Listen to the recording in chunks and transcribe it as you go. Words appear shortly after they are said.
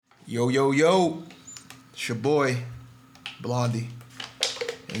Yo, yo, yo. It's your boy, Blondie.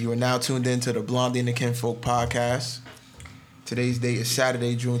 And you are now tuned in to the Blondie and the Kinfolk podcast. Today's date is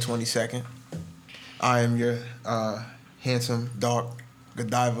Saturday, June 22nd. I am your handsome, dark,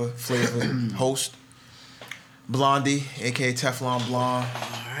 Godiva flavored host, Blondie, a.k.a. Teflon Blonde,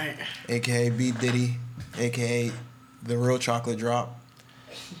 Alright. a.k.a. B. Diddy, a.k.a. The Real Chocolate Drop,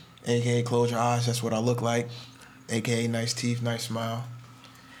 a.k.a. Close Your Eyes, That's What I Look Like, a.k.a. Nice Teeth, Nice Smile,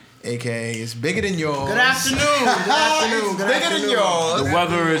 a.k.a. It's Bigger Than Yours. Good afternoon. Good afternoon. Good Bigger afternoon. Than Yours. The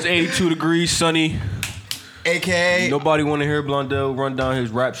weather is 82 degrees, sunny. A.k.a. Nobody want to hear Blondell run down his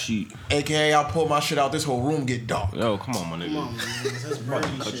rap sheet. A.k.a. I'll pull my shit out, this whole room get dark. Yo, come on, my nigga. Come on, man. That's I'm about to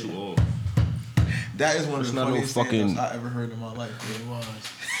Bernie cut shit. you off. That is one of the not no funniest fucking- things I ever heard in my life. It was.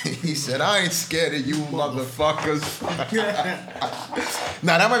 He said, I ain't scared of you motherfuckers.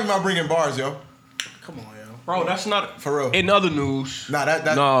 Nah, that might be my bringing bars, yo. Come on, yo. Bro, that's not... For real. In other news... Nah, that's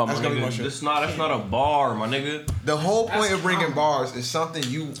my gonna be my nigga. shit. That's not a bar, my nigga. The whole point That's of bringing common. bars is something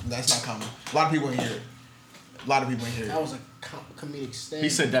that's not common. A lot of people ain't hear it. That was a comedic stand. He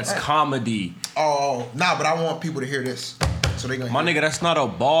said that's comedy. Oh, nah, but I want people to hear this. So they gonna My hear nigga, that's not a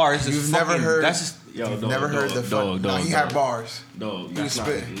bar. It's You've just never fucking, heard. That's just... Yo, You've dog, never heard dog, the fuck. dog, He dog. had bars. Dog, He that's was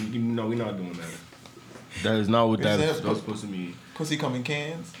not... spitting. No, we're not doing that. That is not what Is that's that- supposed to mean. Pussy come in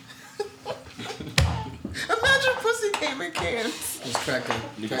cans. Imagine pussy came in cans. Just crack that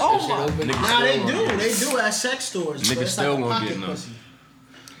shit open. Niggas Nah, they still do. won't They get- do at sex stores. Niggas but it's still like a won't pocket get none. pussy.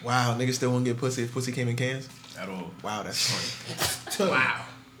 Wow, niggas still won't get pussy if pussy came in cans? At all. Wow, that's funny. Wow.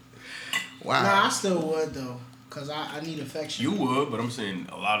 Wow. Nah, I still would though, cause I need affection. You would, but I'm saying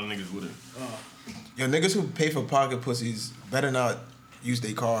a lot of niggas wouldn't. Yo, niggas who pay for pocket pussies better not use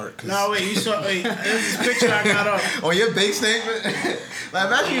their card. Cause No, wait. You saw? Wait, there's this picture I got up. on your bank statement, like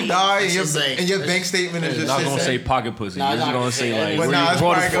imagine you die and just say- your bank statement is It's just not shit gonna say- say pocket pussy. Nah, It's nah, gonna say like But where nah, you it's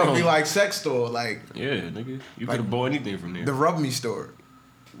brought probably it gonna from. be like sex store, like Yeah, nigga. You could have bought anything from there. the Rub Me store.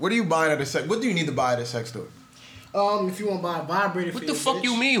 What are you buying at a sex? What do you need to buy at a sex store? If you want to buy a vibrator, What for the your fuck bitch.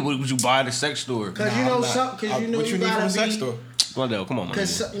 you mean? What would you buy at a sex store? Cause Nah, you know I'm not. some. Cause you know what you need gotta from a sex be- store? Blondell, come on, man.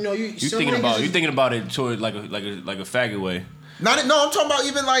 Cause you know You thinking about it toward like a faggot way. No, I'm talking about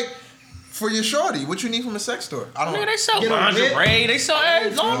even like for your shorty. What you need from a sex store? I don't. Nigga, they sell Get a lingerie. They sell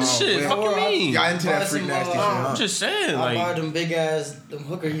all this shit. wait. Fuck you mean? Y'all into that Buy freak some, nasty shit? I'm I'm just saying, I bought like, them big ass, them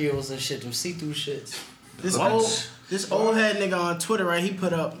hooker heels and shit, them see-through shits. This What? old head nigga on Twitter, right? He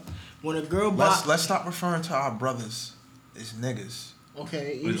put up when a girl bought. Let's stop referring to our brothers as niggas.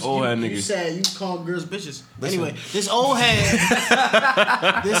 Okay, This old head you nigga. said you call girls bitches. Listen. Anyway, this old head,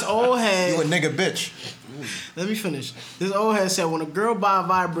 You a nigga bitch. let me finish. This old head said when a girl buy a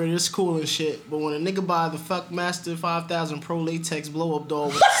vibrator, it's cool and shit, but when a nigga buy the Fuckmaster 5000 Pro Latex blow up doll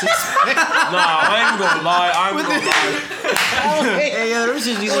with a six nah, I ain't gonna lie. Hey, yo, this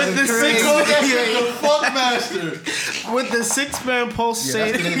shit be with looking the crazy. Fuckmaster. with the 6-band Yeah,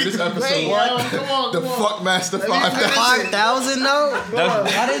 pulsating. that's the name of this episode. Wait, What? yo, come on, The come on. Fuckmaster me 5000. 5,000 though?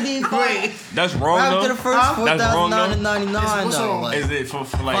 That's Why did these Wait, that's wrong After the though. first That's wrong, though. 4,999 What's though. wrong? Like, Is it for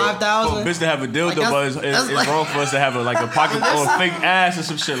like 5,000? for a bitch to have a dildo, Like, but it's that's like- wrong for us to have a pocket or a fake ass or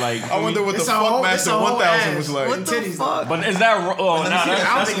some shit like. I wonder what the It's a whole- it's a Fuckmaster whole 1000 ass. was like. what the titties, fuck? But is that wrong? Oh, me nah, see that. I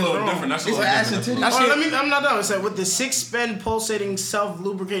don't that's a think it's little wrong. different. That's a It's little ass and different. titties. I'm not done. It said with the 6-spin pulsating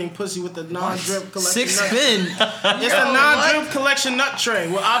self-lubricating pussy with the non-drip collection. Six nut- spin. It's a non-drip collection nut tray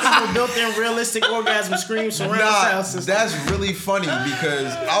with optional built-in realistic orgasm screams surround Nah, sound system. that's really funny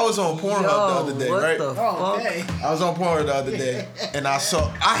because I was on Pornhub the other day, what right? the Oh, fuck? okay. I was on Pornhub the other day, and I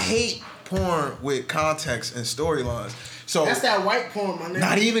hate porn with context and storylines. So That's that white porn, my nigga.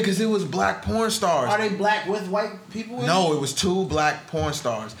 not even because it was black porn stars. Are they black with white people in No, it was two black porn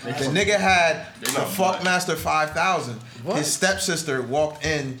stars. The nigga had the not black. Fuckmaster 5000. What? His stepsister walked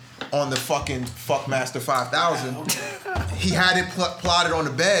in on the fucking Fuckmaster 5000. He had it plotted on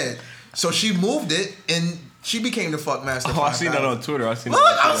the bed. So she moved it and she became the Fuckmaster 5000. Oh, I seen that on Twitter. I seen Look,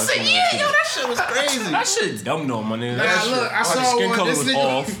 that. I was saying, yeah, yo, that shit was crazy. That shit dumb though, my nigga. Nah, That's look, true. I Oh, the saw skin one. color This was nigga,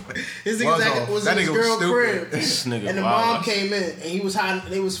 off. this Was nigga off. was That in his nigga was girl stupid. crib, This nigga and the wild. mom came in, and he was hiding.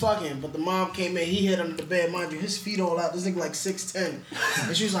 They was fucking, but the mom came in. He hid under the bed, mind you, his feet all out. This nigga like 6'10",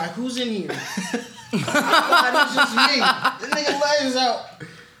 and she was like, "Who's in here?" I'm like, "It's just me." This nigga legs out.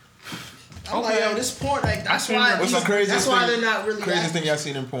 I'm like, yo, this porn, like, that's why. What's the craziest That's why thing- they're not really. Craziest thing y'all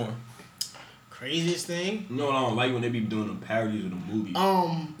seen in porn? Craziest thing. You know what I don't like when they be doing the parodies of the movie.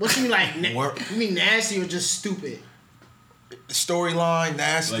 What you mean like? Work. You mean nasty or just stupid? Storyline,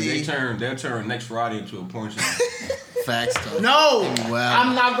 nasty. Like they'll turn next Friday into a porn show. Facts though. No, Wow.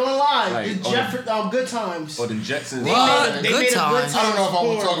 I'm not gonna lie. Like, The Good Times. Or the Jetsons. What? They Good made a times. I don't know if I want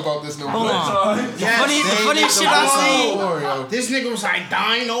porn. to talk about this no more. Hold on. Yes. The funniest shit I seen. This nigga was like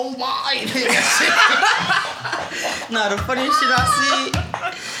dynamite. Nah, the funniest shit I seen.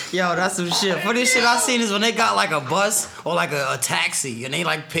 Yo, that's some shit. Funniest shit I seen is when they got like a bus or like a taxi and they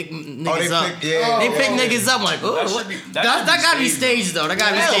like pick niggas up. They pick niggas up like, ooh, that gotta be staged though. That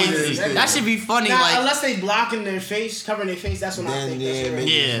gotta be staged. That should be funny. Nah, Like, unless they blocking their face, covering their face, that's when I think that's right.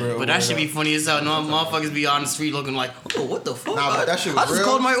 yeah, but that should be funny as hell. No motherfuckers be on the street looking like, oh, what the fuck? Nah, but that shit I was just real.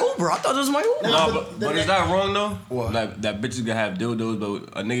 called my Uber. I thought it was my Uber. No, but but is that wrong though? What? Like that bitches can have dildos,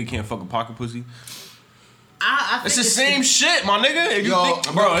 but a nigga can't fuck a pocket pussy. I think It's the same shit, my nigga. If you Yo, think,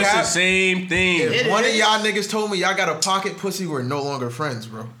 bro, it's the Cap, same thing. If It one of is. y'all niggas told me y'all got a pocket pussy, we're no longer friends,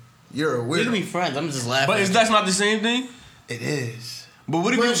 bro. You're a We can be weirdo. friends. I'm just laughing. But that's not the same thing. It is. But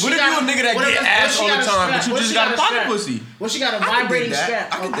what if Well, you she what if got- you a nigga that what if- get what ass she all the got a time, strap? but you What just she got a got a pocket strap? pussy? Well, she got a can dig vibrating that.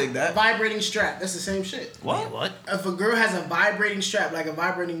 strap. I can dig that. A vibrating strap. That's the same shit. What? If a girl has a vibrating strap, like a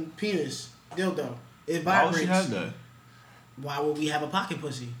vibrating penis, dildo, it Why would vibrates. she have that? Why would we have a pocket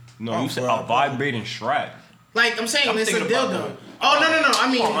pussy? No, Oh, you said bro, a vibrating strap. Like I'm saying, I'm it's a thinking about dildo. that. Oh no.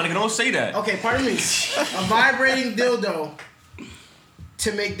 I mean, Oh, my nigga, don't say that. okay, pardon me. A vibrating dildo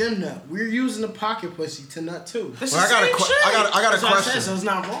to make them nut. We're using the pocket pussy to nut too. This Well, is I got a same que- shit. I got a That's what I said, question. so it's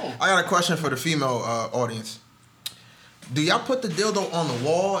not wrong. I got a question for the female audience. Do y'all put the dildo on the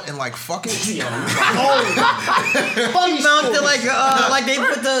wall and like fuck it? Funny Mounted story. like they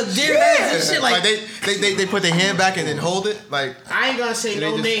put the deer heads and shit like like. they put their hand back and then hold it like. I ain't gonna say they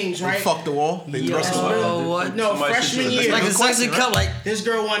no just- names, they right? fuck the wall. They thrust the wall. Yo, what? No, Somebody freshman should- year. Like a sexy cup, like. This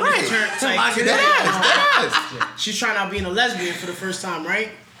girl wanted Right. to turn Like like That ass. she's trying out being a lesbian for the first time, right?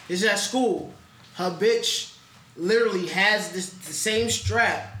 This is at school. Her bitch literally has the same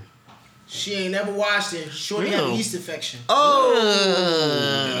strap. She ain't never washed it. Shorty had a Ew. yeast infection.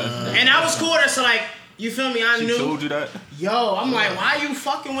 Oh. And I was cool with her, so like, you feel me? I She knew. told you that? Yo, I'm like, why you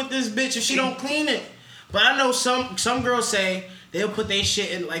fucking with this bitch if she don't clean it? But I know some girls say they'll put their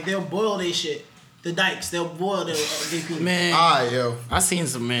shit in, like they'll boil their shit. The dykes, they'll boil their penis. Man, Alright, yo. I seen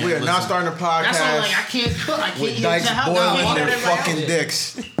some man. We are not starting a podcast That's why I'm like, I can't cook. I can't with eat dykes to help. boiling their Everybody fucking else.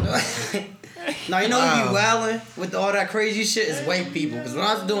 dicks. Now you know who Wow. be wildin' with all that crazy shit is white people. Cause when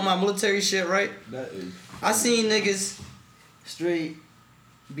I was doing my military shit, right, I seen niggas straight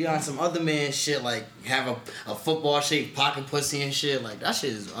be on some other man shit, like have a football shaped pocket pussy and shit. Like that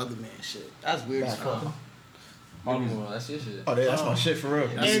shit is other man shit. That's weird as fuck. That's your shit. Oh, that's my shit for real.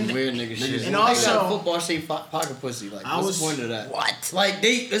 That's And- some weird nigga shit. and They got also- a football shaped pocket pussy. Like I what's was- the point of that? What? Like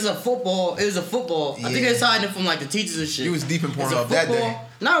it was a football. I think Yeah. they signed it from like the teachers and shit. You was deep in It's a Pornhub that football- day.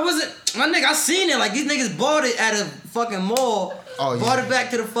 No, it wasn't. My nigga, I seen it. Like these niggas bought it at a fucking mall. Oh, yeah. Bought it back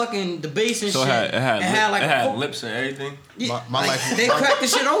to the fucking the base and So shit. it had like it a had foot- lips and everything. Yeah, My like, life- they cracked the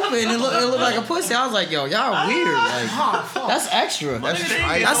shit open and it looked like a pussy. I was like, yo, y'all weird. Like that's extra. That's Nigga,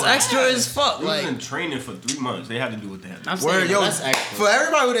 right. That's extra as fuck. We was Like in training for 3 months. They had to do what they had to do. I'm Word, saying, yo, that's extra. for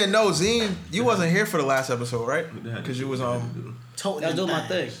everybody who didn't know, Zine, you wasn't here for the last episode, right? Because you was Totally. I was doing my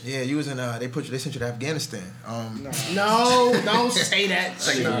thing. yeah, you was in they sent you to Afghanistan. No, don't say that.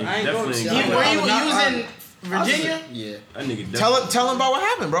 shit. I ain't going to Definitely. see. You, were you was in Virginia? Yeah. That nigga Tell him about what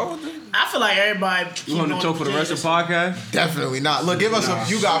happened, bro. I feel like everybody. You want to talk for the rest of the podcast? Definitely not. Look, give us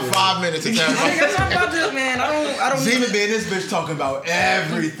you got 5 minutes to tell Nigga, us. I'm about to, man. I don't. Zine being this bitch talking about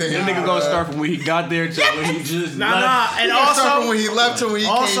everything. That nigga gonna start from when he got there to when he just Nah, left. and Start from also when he left to when he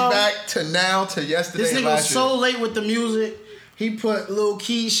also- came back to now to yesterday. this and nigga was last so year. late with the music. He put Lil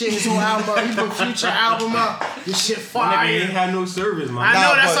Key shit his whole album up. He put Future album up. This shit Nigga ain't fire. had no service, man. I know,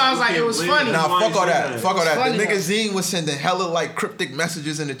 Nah, that's but why I was like, you it was can't funny. blame Nah, Why fuck you all say that. that? Fuck all that. Funny The nigga though. Zine was sending hella like cryptic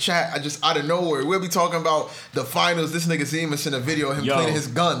messages in the chat. I just out of nowhere. We'll be talking about the finals. This nigga Zine was sending a video of him Yo. cleaning his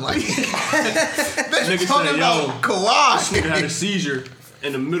gun. Like, bitch, Nigga talking said, about yo, Nigga had a Kawhi. seizure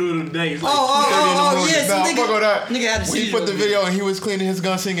in the middle of the day. It's like 2:30 Oh, in the morning. yeah. Nah, Nigga- fuck all that. nigga had a When he seizure put the on video and he was cleaning his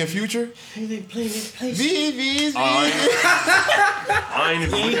gun singing Future. VVs. I ain't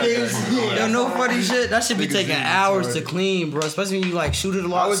even look at that. Yo, no funny shit. That should be Niggas taking ain't hours retarded. to clean, bro. Especially when you like shoot it a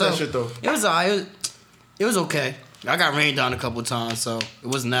lot. How was that So, shit though? It was alright. It was okay. I got rained on a couple times, so it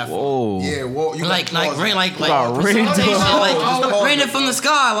wasn't that. Whoa. Yeah, well, you Like got rain, like got rained precipitation, on. like Oh, raining from the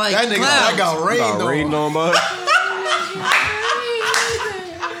sky, like that nigga clouds. that got rained Got rained on. on, bud.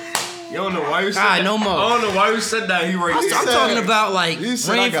 You don't know why you said Alright, that. no more. I don't know why you said that. He right I'm there. said- talking about like You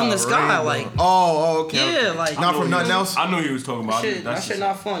said I rain from got the sky, rained like on. Oh, okay. yeah, okay. like Not from nothing else. I know he was talking about shit. That that's shit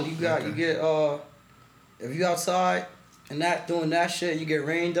not fun. You get if you outside and that doing that shit, you get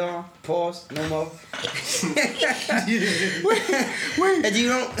rained on. Pause. No more. And you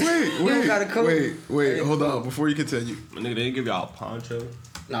don't got a coat. Wait, hold on. Before you continue. My nigga, they didn't give y'all a poncho.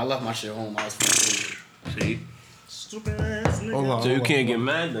 Nah, I left my shit home. I was fucking. See? Stupid ass nigga. Hold on. So you can't get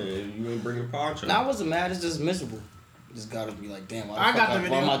mad then if you ain't bringing poncho. Nah, I wasn't mad. It's just miserable. You just gotta be like, damn. I got the why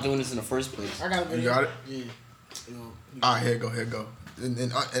video. am I doing this in the first place? I got a video. You got it? Yeah. You know, All right, here go.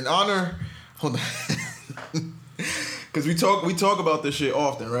 In honor, hold on. Because we talk about this shit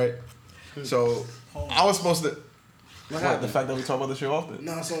often, right? So I was supposed to. What, the fact that we talk about this shit often?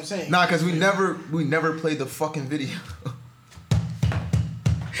 no, that's what I'm saying. Nah, because we never played the fucking video.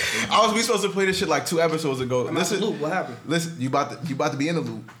 We supposed to play this shit like 2 episodes ago. I'm out the loop. What happened? Listen, you about to be in the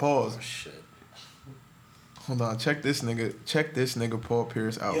loop. Pause. Oh, shit. Hold on, check this nigga Paul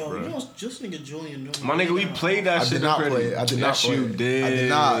Pierce out, Yo, bro. you know, just nigga Julian. My nigga, we played that I shit. did not already. play it. I did not Yes, play you it.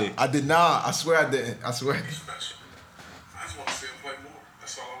 did. I did not. I swear I didn't. I swear. Special. I just want to see him play more.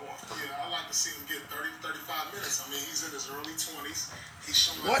 That's all I want. Yeah, I like to see him get 30, 35 minutes. I mean, he's in his early 20s. He's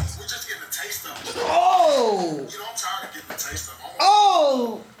showing What? We're just getting a taste of it. Oh! You know, I'm tired of getting a taste of it.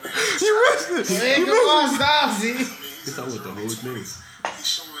 Oh! You missed it. Hey, come on, stop, Z. He's up with the whole thing. He's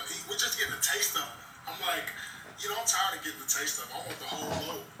showing. We're just getting a taste of it. I'm like, you know, I'm tired of getting the taste of it. I want the whole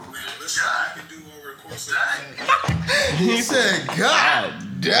load. Now, let's see what we can do over the course of He said, God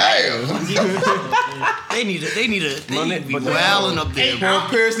damn. They need to be but wailing up there, bro. Paul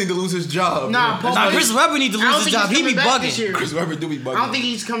Pierce need to lose his job. Nah, bro. Paul Nah, Chris Webber need to I don't lose his think job. he's He be coming back this bugging. year. Chris Webber do be bugging. I don't think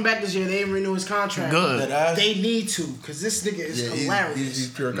he's come back this year. They didn't renew his contract. Good. That ass? They need to, because this nigga is Yeah, hilarious. he's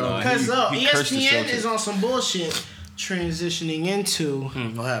pure Nah, comedy. Because he cursed ESPN himself. is on some bullshit transitioning into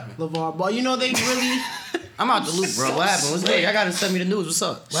What happened? LeVar Ball. You know, they really... I'm out the loop, bro. What happened? What's good? I gotta send me the news. What's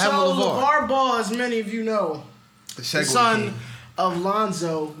up? What So, happened with LeVar? LeVar Ball, as many of you know, The the segue son king. of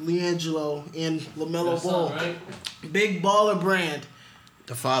Lonzo, LiAngelo, and LaMelo Ball. Right? Big baller brand.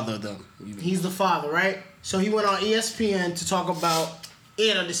 The father of them. He's the father, right? So he went on ESPN to talk about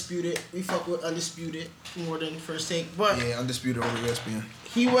and Undisputed. We fuck with Undisputed more than First Take. But Yeah, undisputed over ESPN.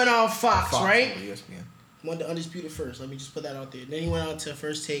 he went on Fox, right? over ESPN. Went to Undisputed first. Let me just put that out there. Then he went on to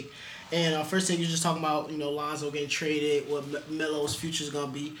First Take. And First Take, he was just talking about, you know, Lonzo getting traded, what Melo's future is going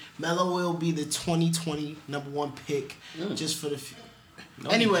to be. Melo will be the 2020 #1 pick just for the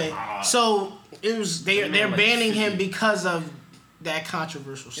Anyway, so it was they're banning him because of that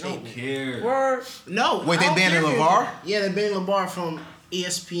controversial I don't statement. care. Word. No. Wait, they I don't banning care. LeVar? Yeah, they banning LeVar from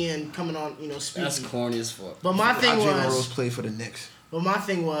ESPN coming on, you know, speaking. That's corny as fuck. But my thing Jalen Rose was, played for the Knicks.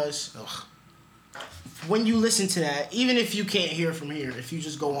 Ugh. When you listen to that, even if you can't hear from here, if you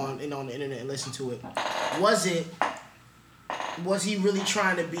just go on the internet and listen to it, was he really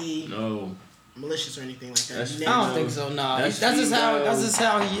trying to be No. malicious or anything like that? That's- I don't think so. Nah, That's that's just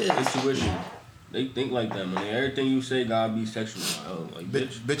how he is. Intuition. They think like that, man. Everything you say gotta be sexual. Oh, like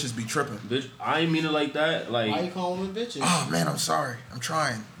Bitches be tripping. bitch. I ain't mean it like that. Why you Like, calling them bitches? Oh man, I'm sorry. I'm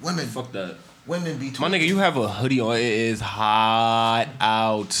trying. Women fuck that. be My nigga, you have a hoodie on. It is hot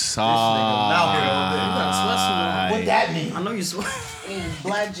outside. What that mean? I know you swear. And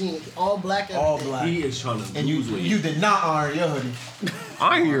black jeans, all black. All everything. black. He is trying to And you lose weight. you did not iron your hoodie.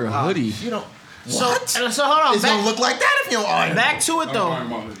 I hear your hoodie. You don't. So What? so hold on. It's gonna Back, look like that if you don't iron. back to it though.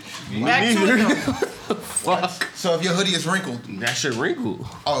 Back to it though. Fuck. So if your hoodie is wrinkled, That shit wrinkled.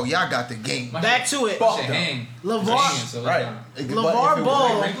 oh y'all got the game. Back to it. Fuck Shit them. hang. LeVar So Right. LeVar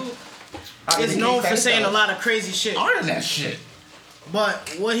Ball is known for saying saying a lot of crazy shit. Iron that shit.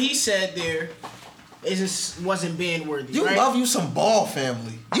 But what he said there wasn't ban worthy. You right? love you some Ball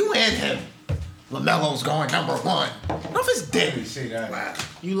family. You and him. LaMelo's going #1. Enough his dick. say that.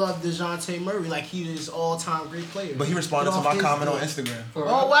 You love DeJounte Murray like he is all-time great player. But he responded Get to off my his comment on dick. Instagram.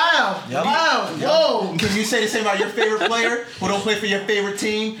 Oh wow! Yep. Wow! Whoa! Can you say the same about your favorite player who don't play for your favorite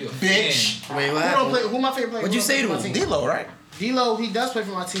team? You a Bitch. Wait, what Who don't happened? play? Who my favorite player? What'd you Who say don't to play him? for my team? D-Lo, right? D-Lo, he does play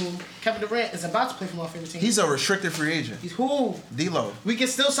for my team. Kevin Durant is about to play for my favorite team. He's a restricted free agent. He's who? D-Lo. We can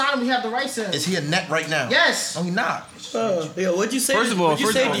still sign him. We have the rights to him. Is he a net right now? Yes. No, he not. Yo, what'd you say? First of all, what'd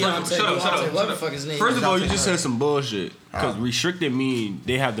you say, Deontay? shut up, shut Deontay, up, what shut the up. fuck his name? First of all, you Dejounte just Murray. said some bullshit. Because restricted mean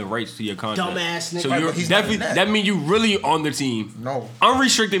they have the rights to your contract. Dumbass nigga. So Right, you're but he's not definitely in that. that mean you really on the team. No.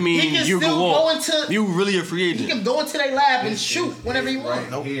 Unrestricted He mean can you still go go on. into- You really a free He agent. can go into their lab and shoot whenever he wants.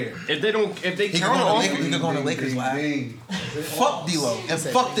 Nope. Here. If they He count can on go on the Lakers lab. Fuck D-Lo. And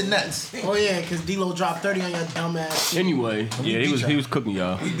fuck the Nets. Oh yeah, because D-Lo dropped 30 on your dumb ass. anyway, yeah, he was cooking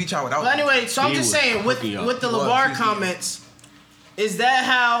y'all. We beat y'all without But anyway, so I'm He just was saying with cooking y'all. the He was. LeVar He's comments, is that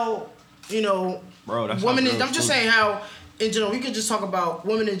how Bro, that's women? how girls I'm just think. saying how in general we could just talk about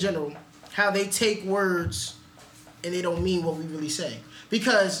women in general, how they take words and they don't mean what we really say.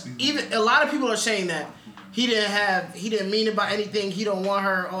 Because even a lot of people are saying that he didn't mean it by anything. He don't want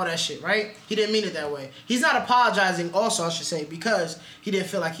her, all that shit, right? He didn't mean it that way. He's not apologizing. Also, I should say, because he didn't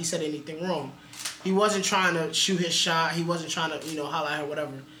feel like he said anything wrong. He wasn't trying to shoot his shot. He wasn't trying to, highlight her,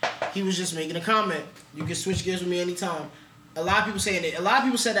 whatever. He was just making a comment. You can switch gears with me anytime. A lot of people saying it. A lot of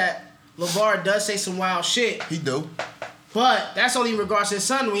people said that LeVar does say some wild shit. He do. But that's only in regards to his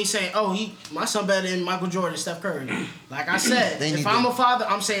son when he's saying, oh, my son better than Michael Jordan and Steph Curry. Like I said, if I'm a father,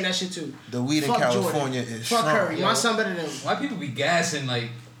 I'm saying that shit too. The weed in California is Fuck strong. Curry. My son better than him. Why people be gassing like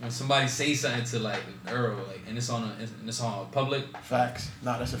when somebody say something to like a girl, like and it's on a public? Facts.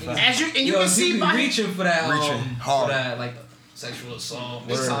 Nah, that's a fact. You can see by reaching for that hard. for that like sexual assault,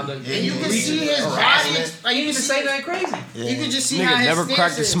 misconduct. And you can see his body. Like you can say that crazy. Yeah. You can just see Nigga how his never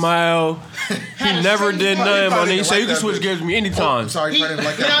cracked a is. smile. He never did nothing. My nigga say you can switch gears with me anytime. I'm sorry, You know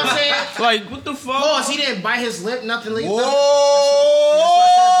what I'm saying? Like what the fuck? Pause. He didn't bite his lip. Nothing.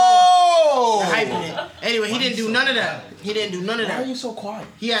 Whoa! Hyping it. Anyway, he didn't do none of that. Why are you so quiet?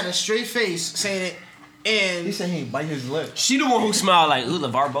 He had a straight face saying it, and He said he ain't bite his lip. She the one who smiled like, ooh,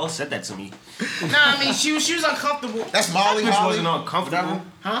 LeVar Ball said that to me. nah, I mean she was uncomfortable. That's Molly. Bitch Molly. wasn't uncomfortable.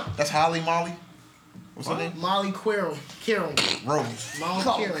 Huh? That's Holly Molly. What's her name? Molly Quirrell. Rose. Molly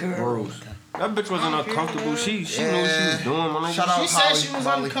Quirrell. Rose. That bitch wasn't uncomfortable. She knew what she was doing, my nigga. Shout out She said Holly, she was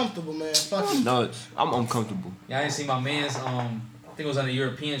Molly. uncomfortable, man. Fuck it. No, I'm uncomfortable. Yeah, I didn't see my man's. I think it was on a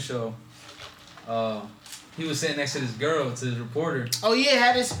European show. He was sitting next to this girl, to this reporter. Oh yeah,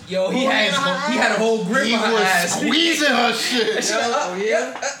 had his. Yo, he had a whole grip He on her was ass. squeezing her shit.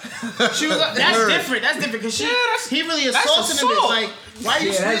 She was. That's different. That's different because he really assaulted him. It's like, why are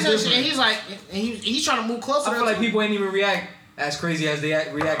you squeezing her shit? And he's like, he's trying to move closer. I feel like people ain't even react as crazy as they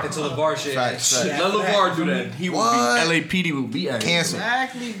reacted to LeVar shit. Facts. Let LeVar do that. He will What? be LAPD will be at him. Cancel.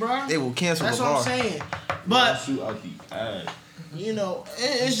 Exactly, bro. They will cancel That's the what bar. I'm saying. But Shoot out the ass.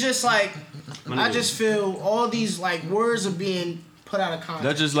 it's just like I just feel all these like words are being put out of context.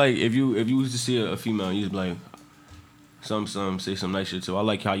 That's just like if you was to see a female, you just be like, some say some nice shit too. I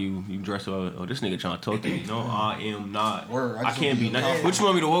like how you dress up. Oh, this nigga trying to talk to me. No, I am not. Word, I I just can't be wanna nice. be What you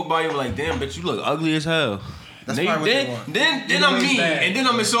want me to walk by you and be like, damn, bitch, you look ugly as hell. That's then, probably what they want. then I'm mean, and then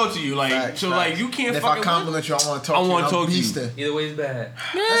I'm insulting you. Like, Facts, so facts. like you can't And if fucking. I compliment you, I want to talk to you. I wanna talk to you. Beasting. Either way is bad.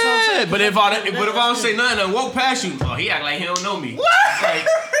 That's what I'm saying. But if I don't say nothing, I walk past you. Oh, he act like he don't know me. What? Like,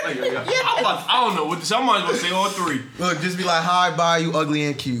 I don't know what this. I might as well say all three. Look, just be like, hi, bye, you ugly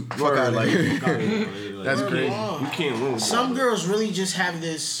and cute. Fuck out of here. That's crazy. wrong. You can't win. Some girls really just have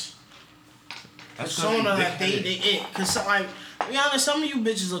this persona that they it. Cause like, to be honest, some of you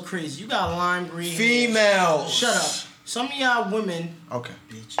bitches look crazy. You got lime green hair. Females. Shut up. Some of y'all women, Okay.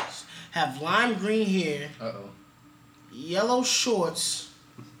 bitches, have lime green hair, yellow shorts,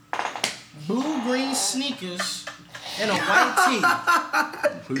 blue-green sneakers, and a white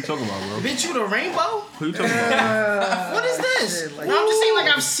tee. Who you talking about, bro? Bitch, you the rainbow? Who you talking about? What is this? No, I'm just saying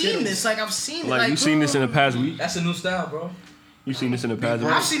like I've seen this. Like I've seen Like you seen this in the past week? That's a new style, bro. You seen this in the past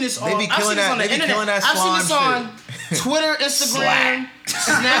week? I've seen this on. They be I've killing seen this that- on the they be internet. killing that I've seen this slime on Twitter, Instagram,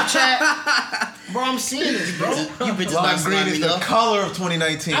 Snapchat. Bro, I'm seeing this, bro. You bitches Lime not green is slimy the enough. color of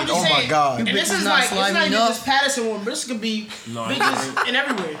 2019. I'm just Oh saying, my god. And this bitches is not like, it's slimy not even enough. just Patterson one, but this could be bitches and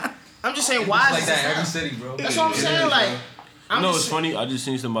everywhere. I'm just saying, why Like is that in every this? city, bro. That's what I'm saying. Like, I'm No, just it's funny. I just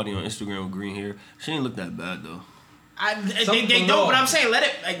seen somebody on Instagram with green hair. She ain't look that bad though. They don't, but I'm saying let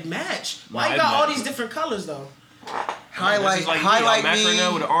it like match. Why Nah, you got it all match. these different colors though? Highlight, like highlight match me. right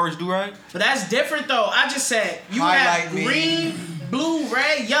now with an orange do rag. But that's different though. I just said you Highlight have me. green, blue,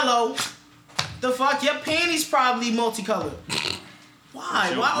 red, yellow. The fuck, your panties probably multicolored.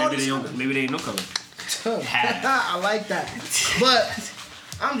 Why? Why all Maybe these? maybe they ain't no color. I like that. But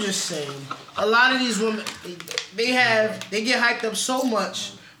I'm just saying, a lot of these women, they get hyped up so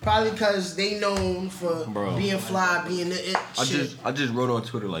much, probably because they known for Bro. being fly, being the it shit. I just wrote on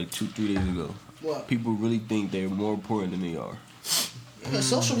Twitter like 2-3 days ago. What? People really think they're more important than they are. Yeah,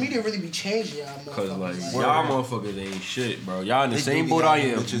 social media really be changing y'all Cause motherfuckers. like Like, y'all motherfuckers ain't shit, bro. Y'all in the They same think boat they I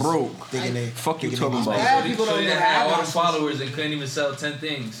got am, bitches broke. thinking they- Fuck you thinking talking they- about? bad people So don't they know had all how the followers and couldn't even sell 10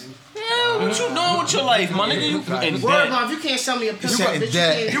 things. Yeah, what you doing with your life, my nigga? You in Word debt. mouth, if you can't sell me a picture, said bitch,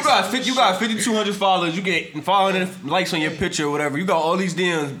 that. can't You got 5,200 followers. You get 500 likes on your picture or whatever. You got all these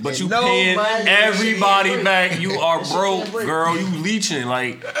DMs, but you And paying nobody- everybody back. You are broke, girl. You leeching.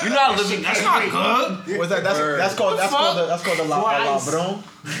 Like you're not living. That's not good. What's that? That's called the La Bron.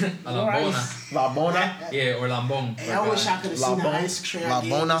 A Lambona. La Bona. Yeah, or Lambon. Hey, I wish I could have seen the La ice cream La I gave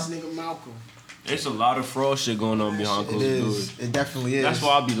Bona. this nigga Malcolm. It's a lot of fraud shit going on behind It closed doors. is. It definitely is. That's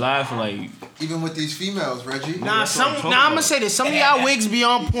why I be laughing like. Even with these females, Reggie. Nah, that's what I'm talking I'm gonna about. say this. Some of y'all wigs be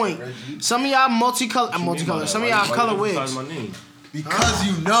on point. Some of y'all multicolor. Some of y'all color wigs. My name? Because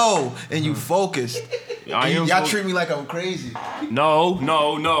you know and you focused. I am Y'all so- treat me like I'm crazy. No.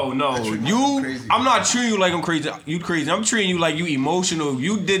 treat you like I'm crazy. I'm not treating you like I'm crazy. You crazy. I'm treating you like you emotional.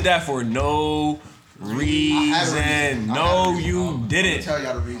 You did that for no reason. No, you didn't. Tell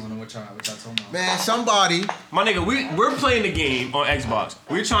y'all the I reason. don't know what y'all talking about. Man, somebody. My nigga, we're playing the game on Xbox.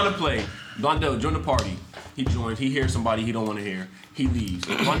 We're trying to play. Blondell join the party. He joins. He hears somebody he don't want to hear. He leaves.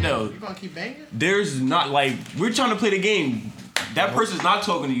 Blondell, You gonna keep banging? there's not like we're trying to play the game. That person's not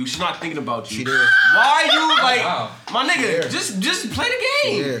talking to you. She's not thinking about you. She there. Why you like Wow. my nigga? there. Just play the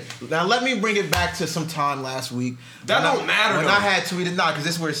game. Yeah. Now let me bring it back to some time last week. That When don't matter, When though. I had tweeted, because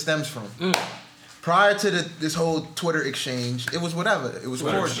this is where it stems from. Prior to this whole Twitter exchange, it was whatever. It was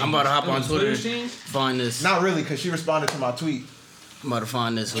cordial. I'm about to hop on Twitter. exchange? Find this. Not really, because she responded to my tweet. I'm about to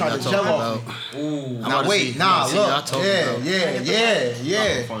find this. What Tried y'all to talking gel off about? Ooh. I'm about Now to wait, see- nah, I'm about to see what y'all look. talking Yeah, about.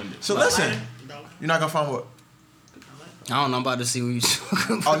 yeah. find it. So listen, you're not gonna find what? I don't know. I'm about to see what you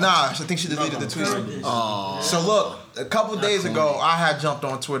talking about. Oh nah, I think she deleted the tweet. So look, a couple days ago, I had jumped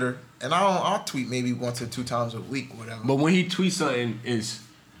on Twitter, and I'll tweet maybe once or two times a week, whatever. But when he tweets something, it's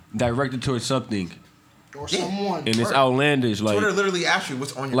directed towards something, Or someone. and it's outlandish. Like Twitter literally asks you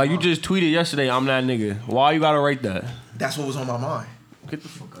what's on your like you mind. just tweeted yesterday. I'm that nigga. Why you gotta write that? That's what was on my mind. Get the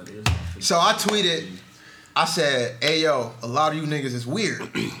fuck out of here. So I tweeted, I said, "Hey yo, a lot of you niggas is weird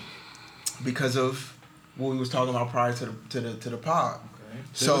because of what we was talking about prior to the pod."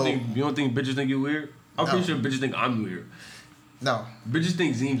 So you don't think bitches think you weird? I'm No. pretty sure bitches think I'm weird. no, Bitches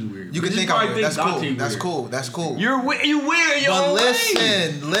think Zeem's weird. you can Bitches think probably I'm weird. That's Dante cool. That's weird. cool. That's cool. You weird, yo. But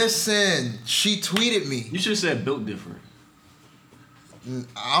listen. She tweeted me. You should have said built different.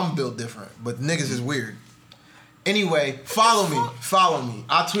 I'm built different, but niggas is weird. Anyway, follow me.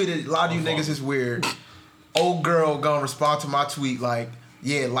 I tweeted, a lot of you niggas is weird. Old girl gonna respond to my tweet like,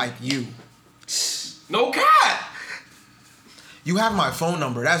 yeah, like you. No cat. You have my phone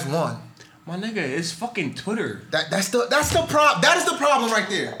number. That's one. My nigga, it's fucking Twitter. That's the problem. That is the problem right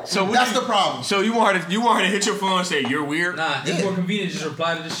there. So what that's you- the problem. So you want her to hit your phone and say you're weird? Nah, it's Yeah. more convenient to just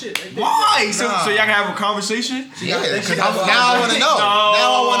reply to the shit. Like, Why? So Nah. y'all can have a conversation? Yeah, because shit now got I want to know. No.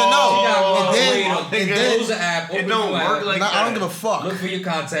 Now I want to know. And And then close the app, open It don't the work app, like nah, I that. don't give a fuck. look for your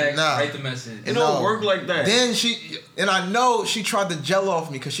contact, Nah. write the message. It don't work like that. Then I know she tried to gel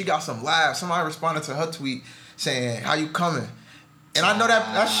off me because she got some laughs. Somebody responded to her tweet saying, "How you coming?" And I know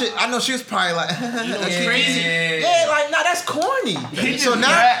that shit. I know she was probably like, "That's crazy." Yeah, like, nah, that's corny. So now,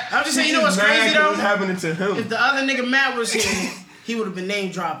 I'm just saying, you know what's crazy though? What's happening to If him? the other nigga Matt was here, he would have been name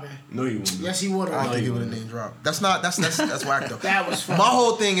dropping. No, you won't. Yes, he would I don't have. think it would have name dropped. That's whack though. That was funny. My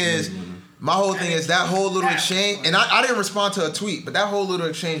whole thing is that whole little exchange, and I didn't respond to a tweet, but that whole little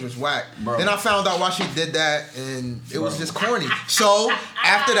exchange was whack. Bro. Then I found out why she did that, and it was just corny. So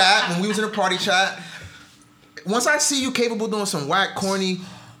after that, when we was in a party chat, once I see you capable of doing some whack, corny,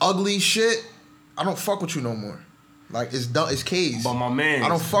 ugly shit, I don't fuck with you no more. Like it's done. It's K's. But my man, I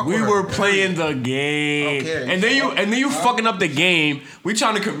don't fuck we with her. were playing the game, I don't care. and then you fucking up the game. We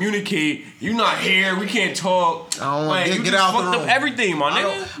trying to communicate. You not here. We can't talk. I don't want Like, get you get just out the fucked room. up everything, my I nigga.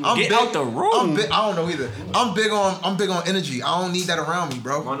 don't- I'm Get big- out the room. I don't know either. I'm big on energy. I don't need that around me,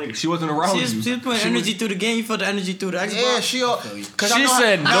 bro. My nigga, she wasn't around She was you. putting She energy was- through the game. You felt the energy through the Xbox. Yeah, she all. Cause I She know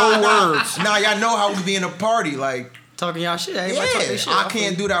said no words. Nah, y'all know how we be in a party. Like, Talking y'all shit. Everybody talking yeah, shit. I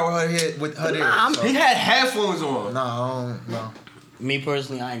can't do that with her there. Nah, so. He had headphones on. Nah, I don't. No. Me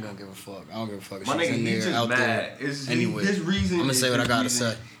personally, I ain't gonna give a fuck. I don't give a fuck if My she's nigga, in he's there, just out mad. there. It's, Anyway, his reason. I'ma say is what I his gotta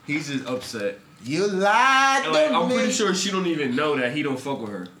reason. say. He's just upset. You lied And, like, to I'm me. pretty sure she don't even know that he don't fuck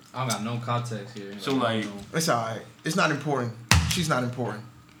with her. I don't got no context here. So, like- I don't know. It's alright. It's not important. She's not important.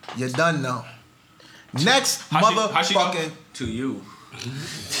 You're done now. Next How she motherfucking. to you.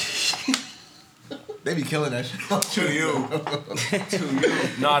 They be killing that shit. To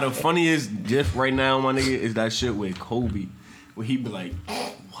you. Nah, the funniest gif right now, my nigga, is that shit with Kobe. Where he be like,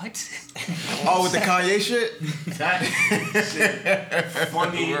 what? Oh, with the Kanye shit? That shit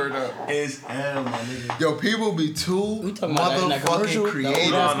funny as hell, my nigga. Yo, people be too We talking about that in that commercial? motherfucking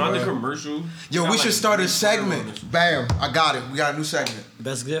creative. Nah, not the bro. commercial. Yo, Got we should like start a 3 segment. Bam, I got it. We got a new segment.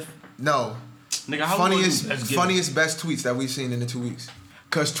 Best gift. No. Nigga, how long Funniest you- let's get it. funniest best tweets that we've seen in the 2 weeks.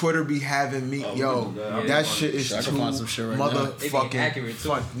 Cause Twitter be having me, yo, yeah. that shit is I can too find some shit right now. motherfucking It be accurate, too.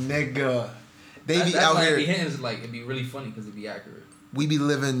 fuck, nigga. They That's be out why here. it be hitting, is like it'd be really funny because it'd be accurate. We be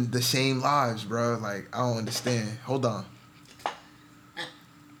living the same lives, bro. Like I don't understand. Hold on.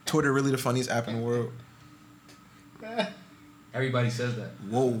 Twitter really the funniest app in the world. Everybody says that.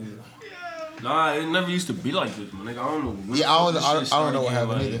 Whoa. Nah, it never used to be like this, man. Nigga, I don't know. when Yeah, I this don't shit started know what getting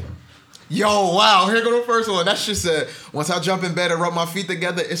happened like- either. Yo, wow, here go the first one. That shit said, once I jump in bed and rub my feet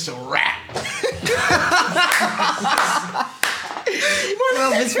together, it's a wrap.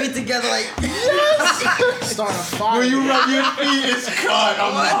 Rub his feet together like. Start a fire. When you rub your feet, it's cut.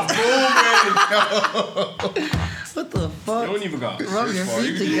 I'm not moving. What the You fuck? don't even got Rub your search bar.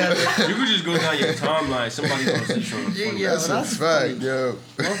 feet You could- together. You could just go down your timeline. Somebody gonna say something funny. Yeah, That's a that's fact, funny. yo.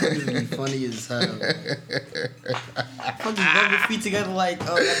 Motherfuckers be funny as hell. Fucking rub your feet together like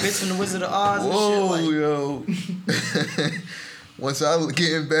that bitch from the Wizard of Oz and Whoa, shit. Like, yo. Once I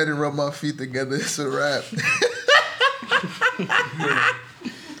get in bed and rub my feet together, it's a wrap.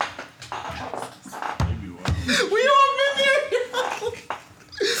 We all been there.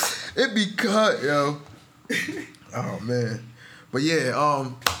 It be cut, yo. Oh man. But yeah,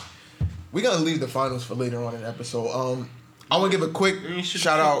 we gonna leave the finals for later on in the episode. I wanna give a quick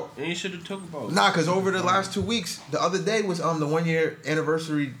shout out. Ain't shit to talk about. Nah, cause over the last 2 weeks, the other day was the 1 year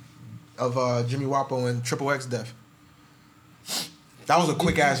anniversary of Jimmy Wapo and Triple X death. That was a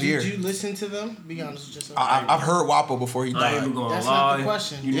quick ass year. Did you listen to them? Be honest with yourself. I've heard Wapo before he I ain't even died. gonna That's lie. not the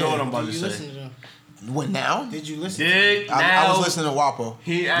question. You know what I'm about Did to you say. listen to them? What now? Did you listen? Dig I now. was listening to Wapo.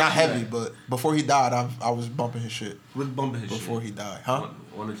 He Not asked heavy, that. but before he died, I was bumping his shit. What's bumping his Before shit? he died, huh?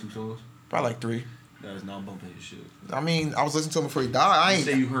 One or two songs? Probably like 3. That is not bumping his shit. I mean, I was listening to him before he died. I You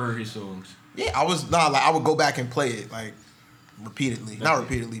say ain't. you heard his songs. Yeah, I was like I would go back and play it like repeatedly. Not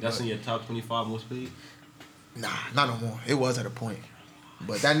repeatedly, That's but in your top 25 most played? nah, not no more. It was at a point.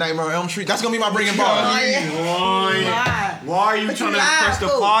 But that Nightmare on Elm Street, that's gonna be my bringing bar. Why are you trying to impress the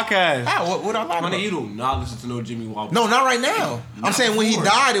podcast? Ah, what I lied Honey, about? you do not listen to no Jimmy Wapo. No, not right now. I'm saying when he before.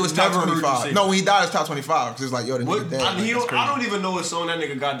 died, it was top Never heard you 25. say No, that. when he died, it's top 25. Cause it's like, yo, the What? nigga dead. I, Like, he that's don't, crazy. I don't even know what song that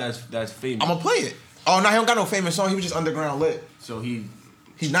nigga got that's famous. I'm gonna play it. Oh no, he don't got no famous song. He was just underground lit. So he's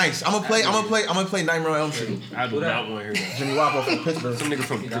He's nice. I'm gonna play Nightmare on Elm Street. I do not want to hear that. Jimmy Wapo from Pittsburgh. Some nigga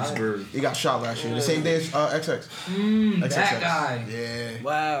from Pittsburgh. He got shot last year. The same day as XX. That guy. Yeah.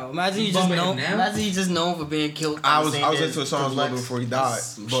 wow. Imagine you just bumping know. him now? Imagine you just known for being killed. I on the was same day into as the songs a little bit Triple before he X. died, That's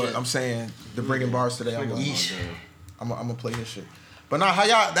some but shit. I'm saying the bringing bars today. I'm Yeesh. gonna play his shit. But nah, how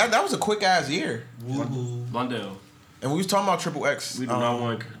y'all? That was a quick ass year. Londell. And we was talking about Triple X. We do not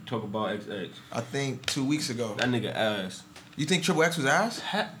want to talk about XX. I think 2 weeks ago. That nigga ass. You think Triple X was ass?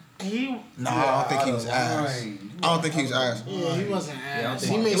 He Nah, I don't think he was ass. I don't think he was ass. Yeah, he wasn't ass.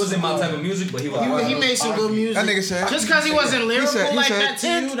 He It made wasn't some my good- type of music, but he was. He made some good music. That nigga said. Just because he wasn't lyrical like that to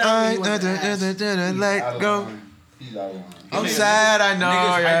you, that mean he wasn't ass. Let go. He's out of line. I'm sad. I know.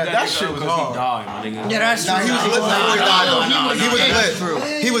 Niggas Yeah, hyped that nigga shit up was because he hard. died, my nigga. Yeah, that's true. Nah, he was lit before he died. though. He was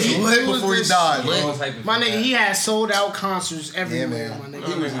lit. He was lit before he died. He was hyping My for nigga, that. he had sold out concerts Yeah, everywhere, man. my He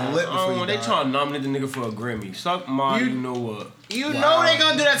nigga. was lit before he They died. trying to nominate the nigga for a Grammy. Suck my, you know what? You know they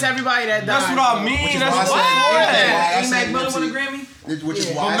gonna do that to everybody that died. That's what I mean. Which is That's why I what said- I that's said. why I Ain't said Mac Miller win a Nipsey- Grammy? Which is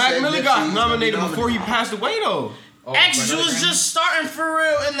Yeah. why But I Mac said Miller Nipsey got was gonna be nominated before he passed away though. Oh, X for another was Grammy? just starting for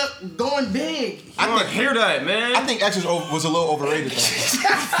real and going big. I want to hear that, man. I think X was a little overrated though.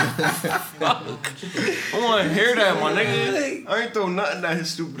 I want to hear that, my nigga. I ain't throw nothing at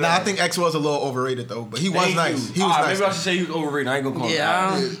his stupid Nah, I ass. think X was a little overrated though, but he was Thank nice. you. He was Alright, nice. Maybe I should say he was overrated. I ain't gonna call him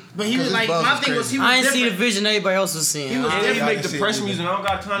Yeah, that. But he Cause was his like, buzz my was thing was crazy. he was I ain't see the different. vision everybody else was seeing. He was Yeah, he different. make I see depressed it. music. I don't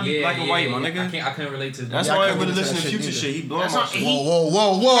got time to be black and white, my nigga. I couldn't relate to that. That's Yeah, I why I couldn't really listen listen to to that Future shit shit. He blowing That's my not- shit.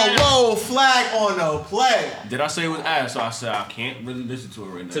 Whoa! Flag on the play. Did I say it was ass? So I said I can't really listen to it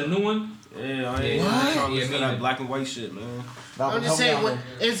right now. To the new one? Yeah, I ain't What? trying to Yeah, listen to me that neither. black and white shit, man. I'm just saying,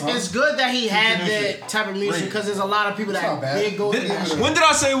 it's good that he had that type of music because there's a lot of people not that bad. did go through that shit. When did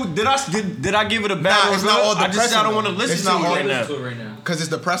I say did I give it a bad Nah, or it's not all good? I just said I don't want to depressing, listen though. to It's it not right all- now. Listen to it right now. Cause it's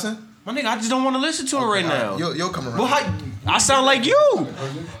depressing. My nigga, I just don't want to listen to it right now. You'll come around. Well, I sound like you.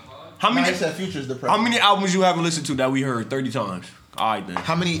 How Nah, many he said Future's depressing. how many albums you haven't listened to that we heard 30 times? Alright then.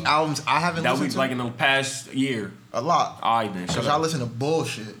 How many albums I haven't That we listened to? like in the past year. A lot. Alright then. Shut Cause I up. listen to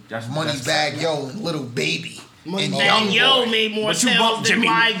bullshit. That's- Moneybag Yo and Little Baby. And Young Yo Boy. made more But you sales bumped than Jimmy.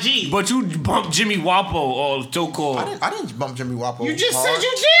 YG. But you bumped Jimmy Wapo or so called. I didn't bump Jimmy Wapo. You just hard. said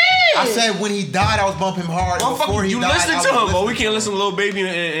you did. I said when he died, I was bumping him hard. Before he you died, listening I to was him, but we listening can't listen to Lil Baby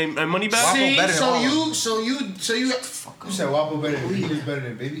and Moneybag. Wapo See, better than so all. you You said Wapo better than he was better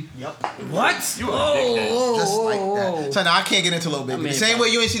than Baby? What? You a dickhead. Just like that. So now I can't get into Lil Baby. I mean, the same way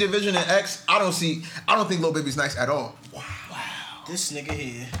you ain't see the Vision in X, I don't think Lil Baby's nice at all. This nigga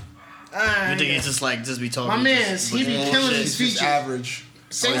here. You think it's just be talking? My man's, he be killing his It's just features. average.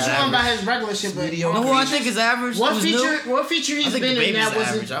 Say what you want about his regular shit, but You know who I think is average? what Who's feature? new? What feature he's think been the in that Baby's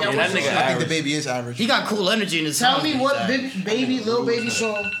wasn't? average. I That mean, that wasn't. nigga I think the average. Baby is average. He got cool energy in his Tell song, me but what he's average. Lil Baby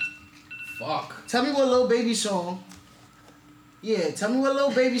song. Fuck. Tell me what Lil Baby song. Yeah, tell me what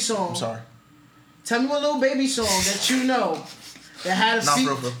Lil Baby song. I'm sorry. Tell me what Lil Baby song that you know that had a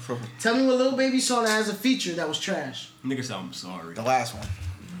feature. Tell me what Lil Baby song that has a feature that was trash. Nigga said I'm sorry. The last one.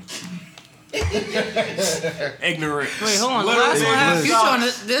 Ignorant. Wait, hold on. The last one has a feature on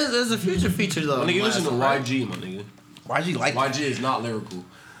it. There's a future feature though. My nigga, listen to YG, my nigga. YG like YG is not lyrical.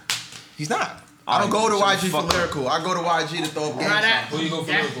 He's not. I don't go to YG for lyrical. I go to YG to throw up games. Who you go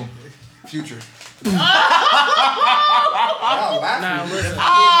for lyrical? Future. Nah, listen.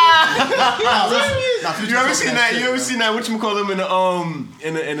 You ever seen that? You ever seen that? Whatchamacallit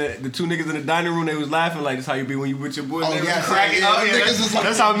in the two niggas in the dining room? They was laughing like that's how you be when you with your boy. Oh, yeah, cracking. yeah. Oh, yeah.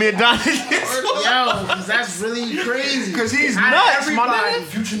 That's how me and Donnie is. Yo, cause that's really crazy. Cause he's Out of nuts, my everybody.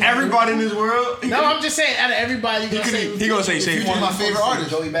 nigga. Everybody in this world. No, I'm just saying, out of everybody, you He gonna say Shady. One of my favorite artists.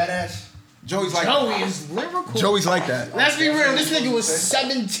 Joey Badass. Joey's like Joey is lyrical. Joey's like that. Let's be real. This nigga was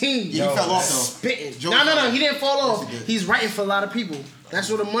 17. Yeah, he fell off though. Spitting. Joey No. He didn't fall off. He's writing for a lot of people. That's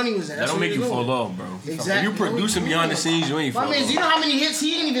where the money was at. That don't make you fall off, bro. Exactly. If you producing behind the scenes, you ain't fall My man, off. you know how many hits?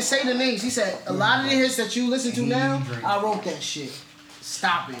 He didn't even say the names. He said, a lot of the hits that you listen to now, I wrote that shit.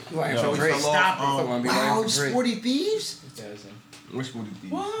 Stop it. Right, Yo, Drake. Stop it. Wow, Sporty Thieves? Which one do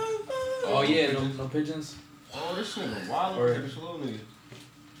you Oh yeah, no pigeons. Oh, this nigga wild. Or- This little nigga.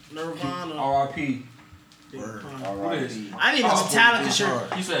 Nirvana. R.I.P. I need a Metallica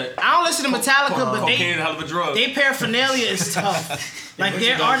shirt. He said, I don't listen to Metallica, but cocaine is a hell of a drug. they paraphernalia is tough. Like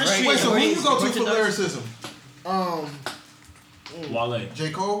their artistry Wait, is so who you go to crazy. for lyricism? Wale.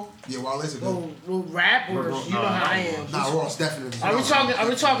 J. Cole? Yeah, Wale's a good. Well, rap or you know how I am. Nah, Ross definitely. Are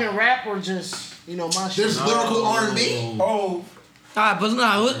we talking rap or just my shit? There's lyrical R&B. Oh. Alright, but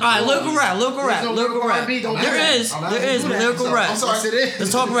alright, lyrical rap. There's no lyrical R&B, don't do that. There is lyrical rap. I'm sorry. Yes, it is.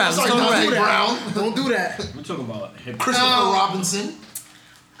 Let's talk rap. Let's talk Dante rap. Brown. Don't do that. We're talking about hip Christopher Robinson.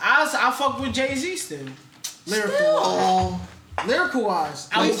 I fuck with Jay-Z still. Lyrical wise.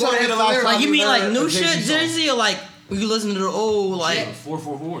 I Like, would go tell me ahead the for last lyrical. Like you mean like new Jay-Z shit, song. Jay-Z, or like you listen to the old like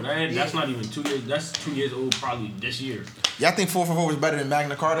 444. That's not even 2 years. That's 2 years old probably this year. Y'all think 444 was better than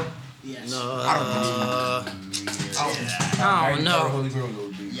Magna Carta? Yes. I don't think so. I don't know.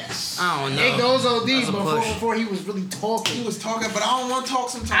 Yes. I don't know. It goes OD, That's a but push. before he was really talking. He was talking, but I don't want to talk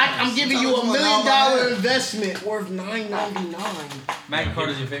sometimes. I'm giving you $1 million investment worth $9.99. Magna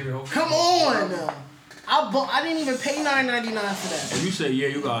Carta's your favorite host. Come on. I didn't even pay $9.99 for that. If you say yeah,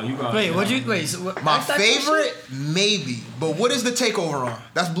 you got. Wait, what'd you wait? So what, My that favorite, maybe. But what is the takeover on?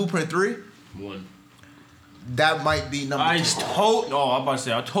 That's Blueprint 3? One. That might be number 2. I about to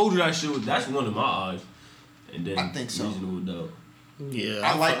say, I told you that shit was, that's one of my eyes. And then I think so. Reasonable Doubt. Yeah,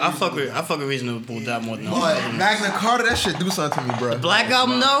 I fuck with Reasonable Doubt more than But Magna Carta, that shit do something to me, bro. Black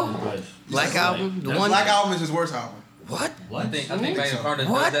Album though. Best. Black Album, the That's one. Black Album is his worst album. What? I think Magna Carta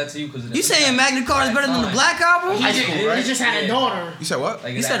What? does that to you because You saying Magna Carta is better than the Black Album? He just had a daughter. You said what?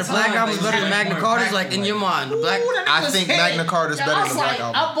 You said the Black Album is better than Magna Carta. Is like in your mind, the Black. Ooh, that I was think hit. Magna Carta is Yo, better I than was the Black like,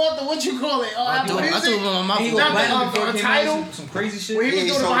 Album. I bought the what you call it? I Apple threw Music. it on my He phone. was Not platinum the, before it came out, title. some crazy shit. Where he was Yeah, he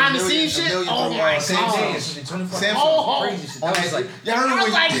doing sold behind the a million- scenes a shit. million Oh from, my Samsung. god. Samsung. Oh, Crazy shit. That was like I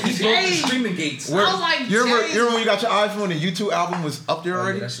was like, he broke the Jay. streaming gates. I was like, You remember Jay. when you got your iPhone and U2 album was up there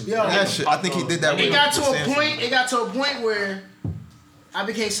already? that shit was Yo, That shit, I think he did that. It with got to a Samsung. point. It got to a point where I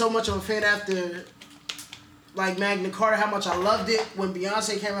became so much of a fan after, like Magna Carta. How much I loved it when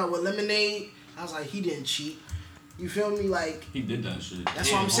Beyonce came out with Lemonade. I was like, he didn't cheat. You feel me? Like He did that shit.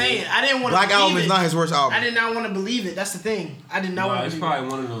 that's what I'm saying. I didn't want to. Black Album believe is it. not his worst album. I did not want to believe it. That's the thing. I did not want to It's believe probably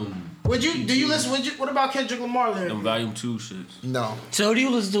one of them. it. Would you? Do you listen? What about Kendrick Lamar lyrics? Them volume 2 shits. No. So do you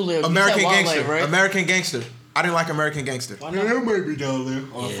listen to lyrics? American You said Wale, Gangster. right? American Gangster. I didn't like American Gangster. Why not? might be down there.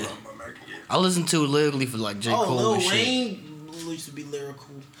 Yeah. I listen to it lyrically for like J. Oh, Cole Lil and shit. Wayne used to be lyrical.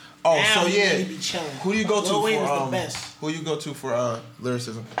 Oh, Now so he yeah. really be chilling. Who do you go to Lil Wayne for was the best. who you go to for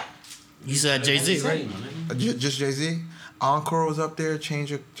lyricism? You said Jay-Z, right? Just Jay-Z? Encore was up there,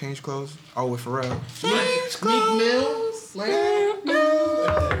 change clothes. Oh, with Pharrell. Meek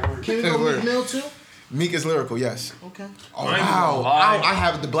Mill. Can we go Meek Mill too? Meek is lyrical, yes. Okay. Oh, I ain't wow. gonna lie. I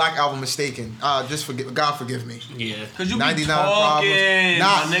have the Black Album mistaken. Just forgive, God forgive me. Yeah. Cause you be 99 talking, Problems.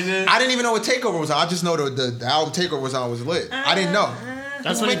 Nah, my nigga. I didn't even know what Takeover was on. I just know the album Takeover was on was lit. I didn't know.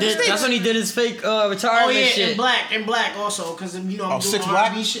 That's when he did. That's when he did his fake retirement Oh yeah, shit. and black also, cause you know I'm doing 6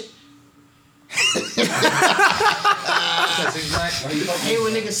 Black? R&B shit. Six Black? I hate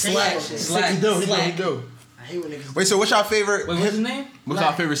when niggas say that shit. Slack. He do. I hate when niggas. Wait, so what's your favorite? Wait, what's his name? What's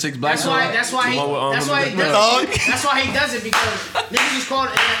our favorite 6 Black That's song? why. That's why he. The one with, That's why he Lil does Thug? it. That's why he does it because niggas just call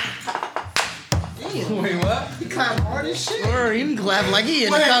it. Damn, Wait, what? he clap hard as shit. Or he clap like he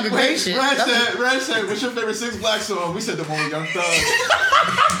in the congregation. Red said, what's your favorite 6 Black song? We said the one with Young Thug.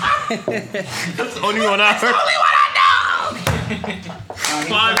 That's the only one I heard.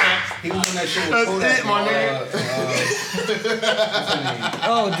 He was on that shit with Kodak. That's it, my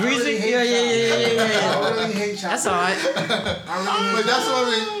Oh, Dreezy? Yeah. I really hate y'all. That's alright. I really But that's what I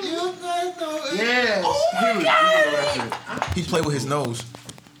mean. Yes. He played with his nose.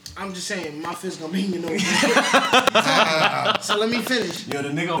 I'm just saying, my fist gonna be in your nose. So let me finish. Yo, the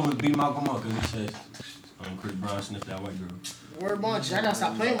nigga almost beat Malcolm up because he said Chris Brown sniffed that white girl. Word bunch. I gotta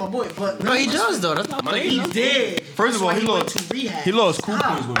stop playing with my boy. But No, he does though. That's not he did. First of all, That's he why went lost. to rehab. He lost cool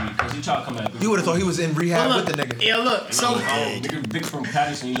points with me because he tried to come at me. You would have thought he was in rehab But look, with the nigga. Yeah, look. So. nigga Vic from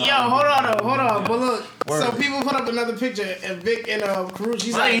Patterson. You know, Yo, hold on. But look, Word. so people put up another picture and Vic and Karuch.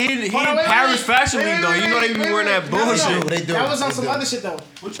 He's Like, like, he hold on, in wait, Paris wait, Fashion wait, Week, wait, though. You know wait, they be wait, wearing that wait. No, bullshit. They do. That was on They some do. other shit though.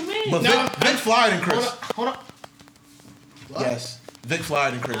 What you mean? But No, Vic flyer than Chris. Hold on. Yes. Vic flyer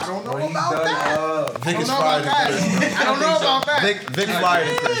than Chris. I don't know about that. Vic I is don't know flyer about than Chris. that. I don't know about that. Vic flyer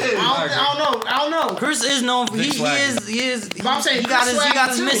than Chris. I don't know. Chris is known for he is. But I'm saying he got his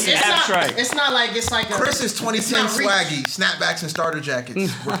swaggy misses. too. Abstract. It's not like it's like a, Chris is 2010 not reach. swaggy, snapbacks and starter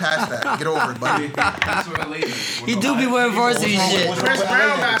jackets. We're past that. Get over it, buddy. He do be wearing varsity shit. Chris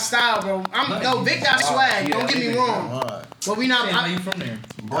Brown got style, bro. Vic got swag. Don't get me wrong. But we not. How you from there?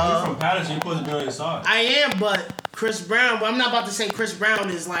 Bro, you from Patterson. You supposed to be on your side. I am, but Chris Brown. But I'm not about to say Chris Brown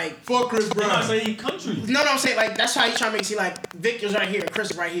is like. Fuck Chris You're not saying he country. No, I'm saying like that's how you trying to make it seem like Vic is right here, Chris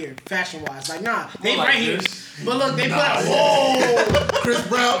is right here, fashion wise. Like nah, they Like right here. this. But look, they put out. Whoa. Chris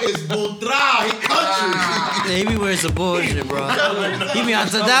Brown is Boudra. He country. Yeah, he be wearing some bullshit, bro. He be on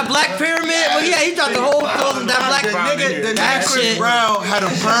that black pyramid, but yeah, he got the whole clothes of that black The nigga that Chris shit. Brown had a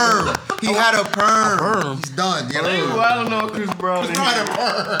perm. He had a perm. He's done. You know? I don't know Chris Brown. He had a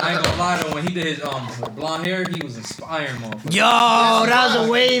perm. I ain't gonna lie though, when he did his blonde hair, he was inspiring, motherfucker. Yo, that was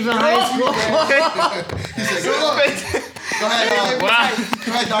a wave in high school. He said, go ahead,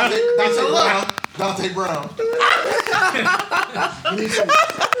 Dante Brown.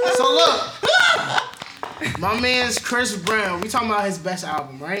 So look, my man's Chris Brown. We talking about his best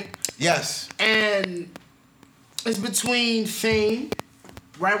album, right? Yes. And it's between Fame,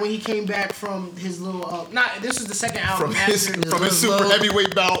 right when he came back from his little. This is the second album From his super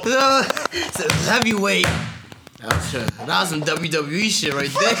heavyweight bout. Heavyweight. That was some WWE shit right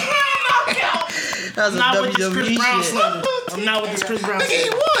there. That was I'm not some with this Chris WWE Brown shit. slander. I'm not with this Chris Brown He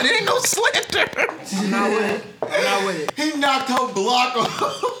slander. won. It ain't no slander. I'm not with it. He knocked her block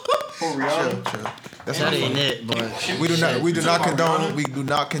off. Chill. That ain't it, but We do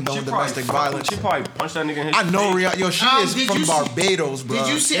not condone domestic violence. She probably punched that nigga in his I know face. Rihanna. Yo, she is did from you see- Barbados, bro.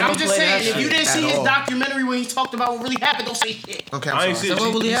 Did you see? Never I'm just played saying, that if you shit didn't see at his all. documentary when he talked about what really happened, don't say shit. Okay, I I'm ain't sorry. see it. So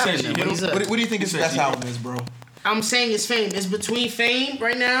what really She said happened she then? hit What he him. said? What do you think his best album is, bro? I'm saying it's Fame. It's between Fame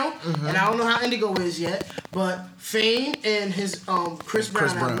right now, and I don't know how Indigo is yet, but Fame and his Chris Brown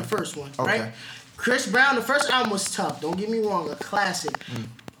album, Brown. the first one, Okay. right? Chris Brown, the first album was tough. Don't get me wrong, a classic.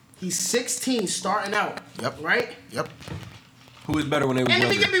 He's 16, starting out. Yep. Right. Yep. Who was better when they was And if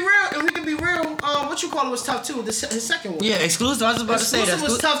we younger? can be real, what you call it was tough too. His second one. yeah, exclusive. I was about to say Exclusive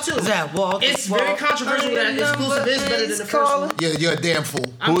that. was tough too. Is that walk? It's very controversial that exclusive is better than the first one. Yeah, you're a damn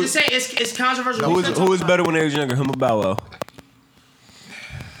fool. I'm just saying it's controversial. Who We was can't who was talk better about when they was younger? Him or Bow Wow? it.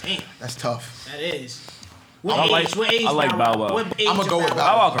 Damn, That's tough. that is. I like Bow Wow. What age I'ma go with Bow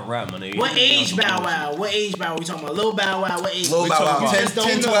Bow Wow can rap, my nigga. What age Bow Wow? What age Bow Wow? We talking about Lil Bow Wow? What age? Lil Bow Wow. We 10, just don't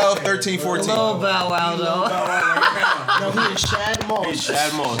 10 know. 12, 13, 14. Low Bow Wow though. No, he is Shad Moss. Hey,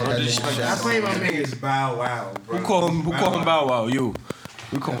 Shad Moss. Don't disrespect I that. play my That nigga. nigga's Bow Wow, bro. Who call him Bow Wow? You.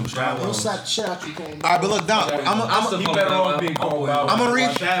 We call him Shad Don't Moss. slap the shit out you, Cole. All right, but look, Dom, He He better off being called Bow Wow. I'm gonna read.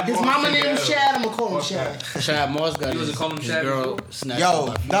 His mama name is Shad. I'm gonna call him Shad. Shad Moss got You wasn't calling him Shad girl before? snatched Yo,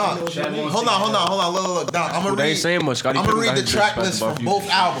 up. Dom, hold on. Look, Dom. I'm Well, gonna they ain't read. saying much. Scotty I'm gonna Pippen read got the his track respect list above for you. both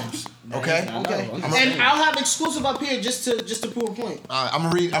albums. Okay. Okay. I'm And I'll have exclusive up here just to prove a point. All right, I'm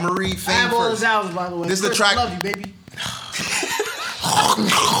gonna read. I Fame have all first. his albums, by the way. This is the Chris, track- I love you, baby.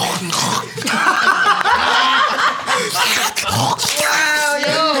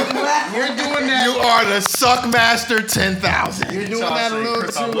 You're doing that. You are the Suckmaster 10,000. You're doing that a little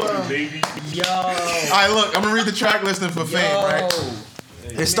too. Yo. All right, look, I'm gonna read the track listing for Fame, right?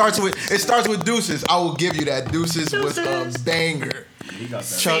 It starts with Deuces. I will give you that. Deuces was a banger. He got that.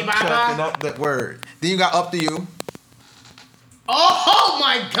 Say bye-bye. Chucking up that word. Then you got Up to You. Oh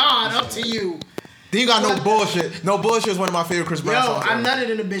my God, up to you. Then you got No Bullshit. No Bullshit is one of my favorite Chris Yo, Brown songs. I ever. nutted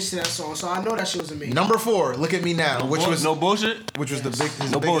in a bitch to that song, so I know that shit was amazing. Number 4, Look at Me Now, which was no bullshit. which was the big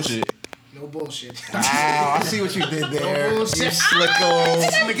his No biggest- bullshit. No bullshit. Wow, I see what you did there. No You bullshit.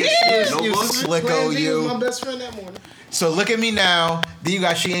 slicko. You slicko, Playing D was you. my best friend that morning. So Look at Me Now. Then you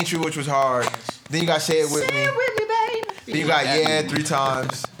got She Ain't True, which was hard. Then you got Say It With Me. baby. Then you got Yeah 3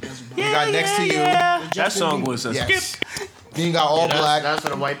 times. Then you got Next to You. That song was a Yes. skip. Then you got All Black. That's for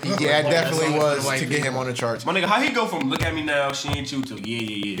the white people. Yeah, it That definitely song is for was the white to get him people. on the charts. My nigga, how he go from look at me now, she ain't you to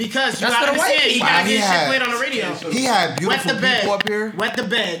yeah. Because you That's gotta for the white understand, he people. gotta He get shit had- played on the radio. He had Wet Beautiful the bed. People up here. Wet the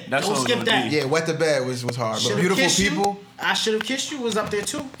bed. That's Don't what skip it was that. gonna be. Yeah, Wet the Bed was hard. But Should've Beautiful Kissed You, People. I Should Have Kissed You was up there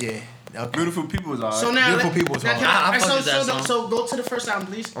too. Yeah. Okay. Beautiful people is alright. So now, Beautiful People was now hard. can I fuck so, with that song. so go to the first album,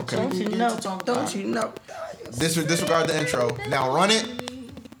 please. Okay. So we can get to talk about it. you know? Disregard the intro. Now run it.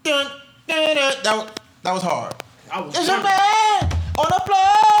 That was hard. I was There's a man on the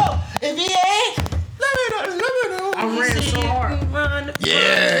floor. If he ain't, I ran so hard.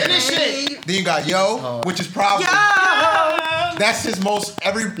 Yeah. Finish it. Then you got Yo, which is probably that's his most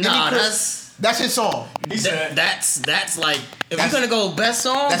Nah, that's his song. He said, that's like if That's- we're gonna go best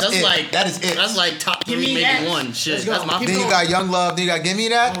song, that's that's it. like That is it. That's like top Give 3, me maybe that. 1. Shit, Let's go. that's my Keep Then you going. got Young Love. Then you got Give Me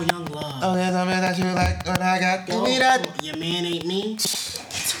That. Oh, Young Love. Oh yeah, the man that you like what I got. Give me that. Your man ain't me.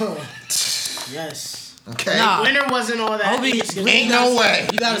 Yes. Okay. Nah. Winter wasn't all that. I hope he- Ain't no way.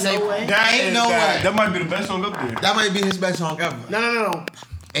 You gotta say No way. That ain't no way. that might be the best song up there. That might be his best song ever. No.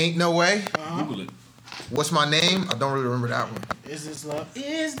 Ain't no way. Google it. What's my name? I don't really remember that one. Is this love?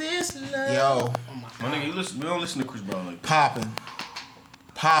 Is this love? Yo, Oh my My nigga, we don't listen to Chris Brown like that.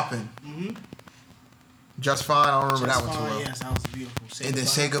 popping. Just fine. I don't remember Just that one too fine. well. Yes, that was beautiful. Say And then goodbye.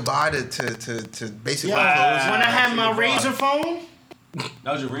 say goodbye to basically Yo, close. when I had my Say goodbye. Razor phone.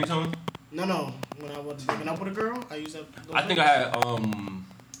 That was your ringtone? No. When I was breaking up with a girl, I used that. I think I had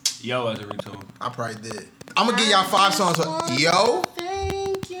Yo as a ringtone. I probably did. I'm gonna give y'all 5 songs. Yo,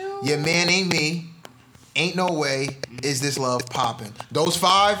 Thank you. Your Man Ain't Me, Ain't No Way, Is This Love, Poppin'. Those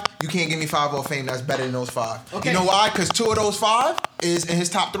 5, you can't give me 5 Hall of Fame. That's better than those 5. Okay. You know why? Because 2 of those 5 is in his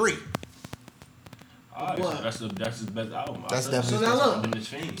top 3. Alright, What? so that's his best album. That's I definitely So now look. in his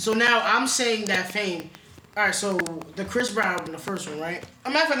fame. So now I'm saying that Fame. All right, so the Chris Brown album, the first one, right? A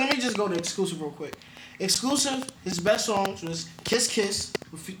matter of fact, let me just go to Exclusive real quick. Exclusive, his best songs was Kiss Kiss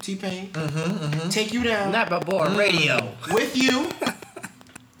with T-Pain, Take You Down, Not my boy radio. With You,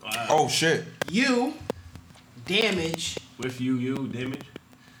 Oh shit. You, Damage, With you, Damage.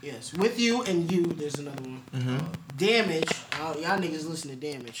 yes, With You and You, there's another one. Damage, y'all niggas listen to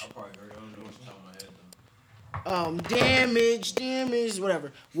Damage. Probably heard. I don't know what's top of my head Damage,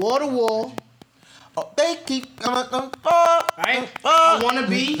 whatever. Wall to Wall, Oh, they keep coming on. right? I Wanna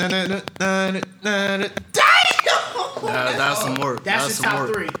Be, That's some work. That's his some top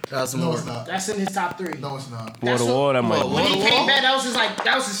work. 3. That's some No, work. it's not. That's in his top 3. No, it's not. Wall to That's wall, that might When he Wall to came Wall? back,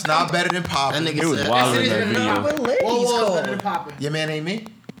 that was his Not better than Poppin'. That nigga He was said, wild That's in it, that it's video. Poppin'. Wall is better than Poppin'. Your Man Ain't Me.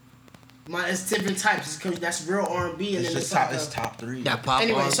 It's different types. It's 'cause that's real R&B, and It's then just it's like it's top 3. that pop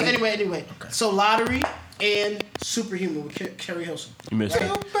anyway. R&B. So anyway. So Lottery and Superhuman with Carrie Hilson. You missed it.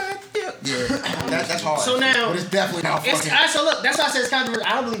 Yeah, that's hard. So now- but it's definitely not It's, fucking. all right, so look, that's why I said it's controversial.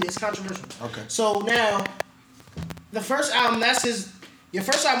 I don't believe it's controversial. Okay. So now, the first album, that's his. Your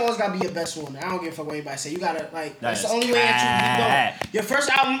first album always gotta be your best one. I don't give a fuck what anybody say. You gotta that's the That's only way that you keep cat. going. Your first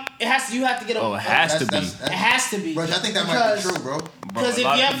album, it has to. You have to get a. Oh, it has to be. It has to be. Bro, I think that might be Because- true, bro. Because Bro, a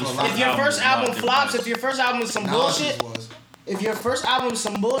lot of people's if your albums first is not album their flops, best. if your first album is some Nah, bullshit, it was. if your first album is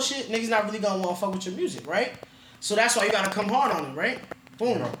some bullshit, niggas not really gonna want to fuck with your music, right? So that's why you gotta come hard on it, right?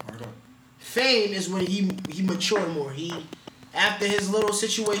 Boom. Fame is when he matured more. He after his little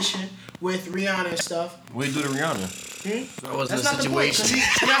situation with Rihanna and stuff. What you do to Rihanna? That wasn't That's a not the point. 'Cause situation.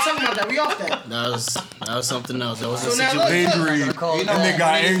 we're not talking about that. We off that. That was something else. That was So a now look, situation. look. You know That that nigga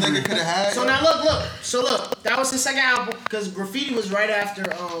got angry. Nigga could have had. So now look. So look, that was his second album because Graffiti was right after.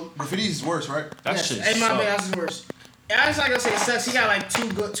 Graffiti's worse, right? That Yes, shit in my opinion, sucks. that's his worst. I was not gonna say it sucks. He got like 3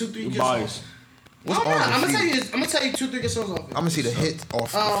 good Bias. songs. What's I'm on gonna Graffiti? tell you 2, 3 good songs off it. I'm gonna see the hit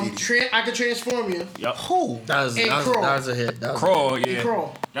off Graffiti. I Could Transform You. Yup. Who? That was And that Crawl. was a hit. That was Crawl, yeah.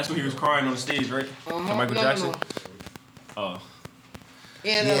 Crawl. That's when he was crying on the stage, right? To Michael No, Jackson. no. Oh,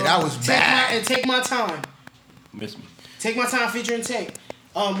 And, Yeah, that was bad. Take My Time. miss me. Take My Time featuring Tank.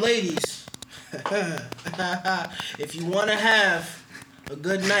 Ladies, if you wanna have a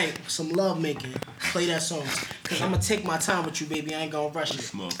good night, some love making, play that song. Cause I'm gonna take my time with you, baby. I ain't gonna rush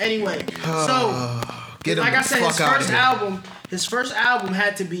it. Anyway, so Get him like the I said, fuck out of here. his first album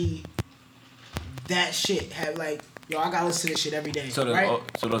had to be that shit. Had like, yo, I gotta listen to this shit every day. So right?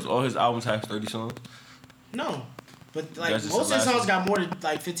 does all his albums have 30 songs? No, but like That's just most the of his last songs one. got more than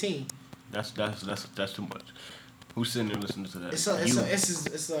like 15. That's too much. Who's sitting there listening to that?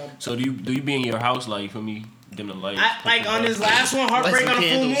 It's a. So do you be in your house like, you feel me, dim the lights? I, like on his last one, Heartbreak Light on some a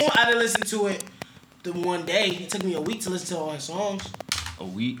Full candles. Moon, I didn't listen to it the one day. It took me a week to listen to all his songs. A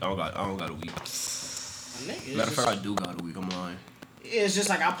week? I don't got a week. Nigga, Matter of fact, I do got a week. I'm lying. it's just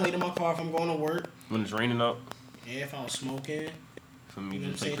like I played in my car if I'm going to work. When it's raining up. Yeah, if I was smoking. For me, You know what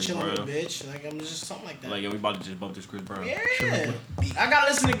I'm just saying? like Chris Chilling with a Brown. bitch. Like, I'm just something like that. Like, we about to just bump this Chris Brown. Yeah. I gotta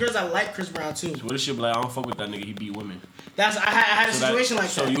listen to girls that like Chris Brown too. So what this shit be like? I don't fuck with that nigga. He beat women. I had a situation like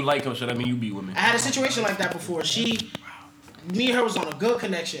that. So you like him? So that mean you beat women? I had a situation like that before. Me and her was on a good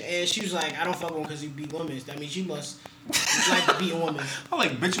connection, and she was like, "I don't fuck with him because he beat women." That means she must like beating women. I'm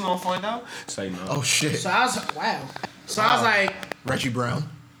like, bitch, you gonna find out? Say no. Oh shit. So I was wow. So I was like, Reggie Brown.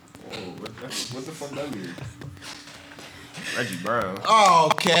 Oh, what the fuck that mean? Reggie Brown.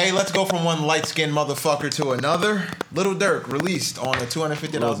 Okay, let's go from one light-skinned motherfucker to another. Lil Durk released on the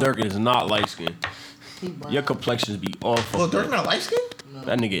 $250,000. Lil Durk is not light skinned. Your complexions be all fucked Lil Durk up. not light-skinned?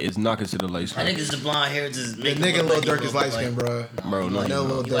 That nigga is not considered light That skinned. nigga's the blonde hair just The make him nigga look Lil like he Durk is look light-skinned, bro. Bro, no, No,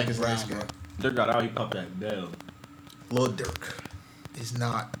 Lil he Durk like is brown, light-skinned. Durk got out, he popped that bell. Lil Durk is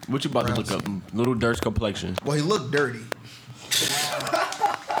not. What you about to look up? Little Durk's complexion. Well, he looked dirty.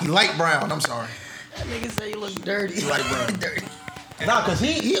 He light brown. I'm sorry. That nigga say you look dirty. Light brown. Dirty. Nah, cause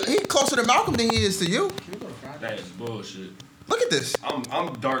he closer to Malcolm than he is to you. That is bullshit. Look at this.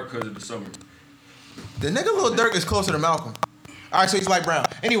 I'm dark because of the summer. The nigga Lil Durk is closer to Malcolm. All right, so he's light brown.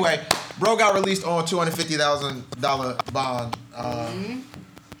 Anyway, bro got released on $250,000 bond.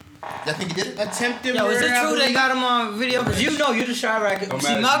 I think he did it. attempted Yo, murder. is it I true they believe. got him on video? Cause you know you the Chirac. Don't See,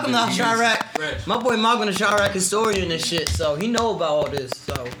 matter, Malcolm the he is Chirac. fresh. My boy Malcolm the Chirac historian and shit, so he know about all this.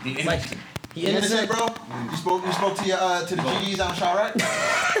 So like, he You innocent, innocent. bro? You spoke to your to the GDs on Chirac?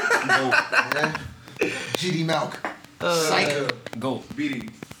 Yeah. GD Malk. Psycho. Go. BD.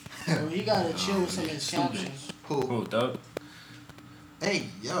 Bro, you gotta chill with some of his captions. Who? Who, Doug? Hey,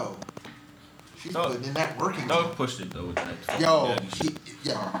 yo. She's Dog. putting in that working. Doug pushed it though with that. Yo, daddy shit.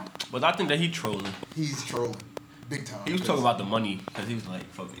 yo, But I think that he trolling. he's trolling. Big time. He was talking about the money because he was like,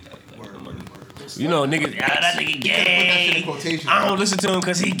 fuck me, daddy. Like, Word, the money. word. You know, niggas, that nigga You gotta put that shit in gay. quotation. I don't listen to him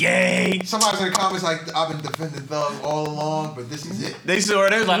because he gay. Somebody's in the comments like, I've been defending Thug all along, but this is it. They saw it.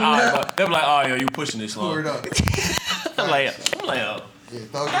 They was like, all right, but they were like, oh, yo, you pushing this long. Word up. I'm like, oh, Yeah,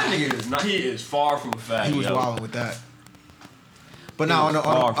 Thug that is nigga weird. is not. He is far from a fat. He was yo. wilding with that. But He now, was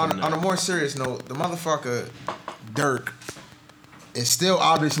far from on a that. more serious note, the motherfucker Dirk is still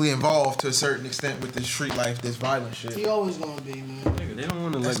obviously involved to a certain extent with this street life, this violent shit. He always gonna be, man. Nigga, they don't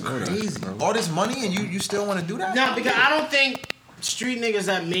want to let That's go of crazy. that, bro. All this money and you still want to do that? No, because I don't think street niggas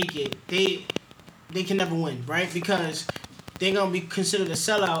that make it, they can never win, right? Because they gonna be considered a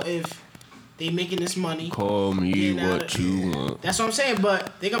sellout if they making this money. Call me Getting out what of- you want. That's what I'm saying,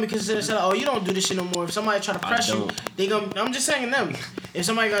 but they gonna be considered a sellout. Oh, you don't do this shit no more. If somebody try to press you, don't. they gonna. I'm just saying them. If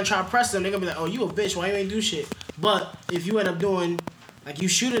somebody gonna try to press them, they gonna be like, oh, you a bitch. Why you ain't do shit? But if you end up doing, like, you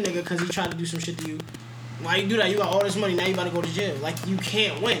shoot a nigga because he tried to do some shit to you, why you do that? You got all this money, now you about to go to jail. Like, you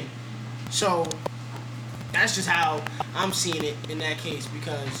can't win. So that's just how I'm seeing it in that case,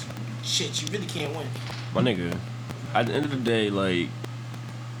 because shit, you really can't win. My nigga, at the end of the day, like,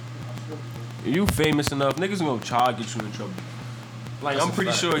 if you famous enough, niggas gonna try to get you in trouble. Like, That's I'm a pretty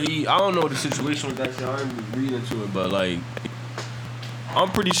fact. sure I don't know the situation with that shit. I didn't read into it, but, like, I'm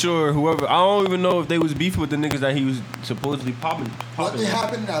pretty sure whoever, I don't even know if they was beefing with the niggas that he was supposedly popping. What it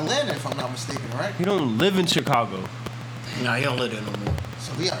happened in Atlanta, if I'm not mistaken, right? He don't live in Chicago. Nah, he don't live there no more.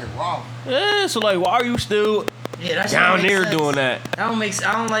 So we out here wild. Yeah, so, like, why are you still Yeah, that shit down don't make there sense. doing that? That don't make.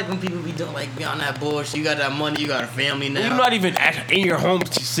 I don't like when people be doing like be on that bullshit. You got that money, you got a family now. You're not even in your home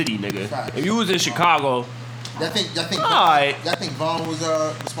city, nigga. Facts. If you was in Chicago, Y'all think Alright. y'all think Vaughn was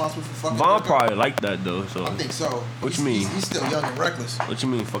responsible for fucking Von Dirk up? probably like that, though, so. I think so. What you He's- mean? He's still young and reckless. What you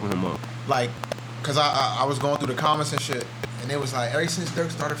mean fucking him up? Like, cause I was going through the comments and shit, and it was like ever since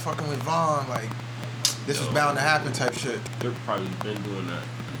Dirk started fucking with Vaughn, like this was bound to happen type shit. They're probably been doing that.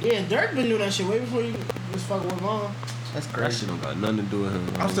 Yeah, Dirk been doing that shit way before he was fucking with Vaughn. That's That shit don't got nothing to do with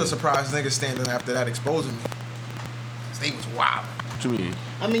him. I'm still surprised niggas standing after that exposing me. They was wild. What you mean?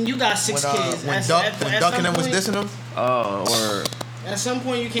 I mean, you got six kids. When At- Duck at- when at Duck some and them was point- dissing him. Or At some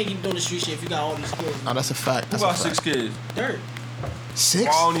point, you can't keep doing the street shit if you got all these kids. Oh, that's a fact. who That's got a 6 fact. kids? Dirk. 6?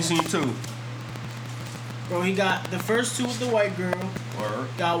 Well, I only seen 2. Bro, he got the first 2 with the white girl, Or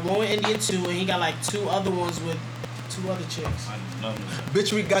got 1 with Indian 2, and he got like 2 other ones with 2 other chicks.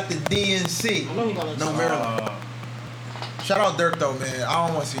 Bitch, we got the DNC. I know he got like No Maryland. Shout out Dirk though, man. I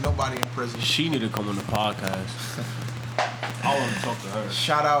don't want to see nobody in prison. she need to come on the podcast. I want to talk to her.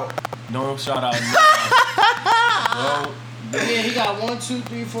 Shout out. Don't shout out. Bro, Yeah, he got 1, 2,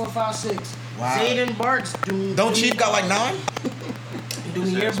 3, 4, 5, 6. Wow. Zayden Barks. Don't Chief got like 9?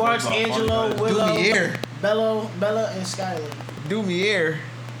 Dumier Barks, SpongeBob Angelo, Funny Guy. Willow, Dumier. Bella, and Skylar. Do me air.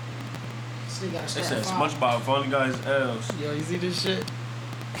 Still got to they start said 5. SpongeBob Funny Guy's L's. Yo, you see this shit?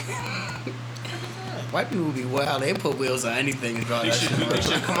 White people be wild. They put wheels on anything and draw They that should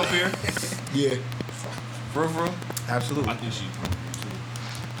shit. come up here. Yeah. For real? Absolutely. I think she.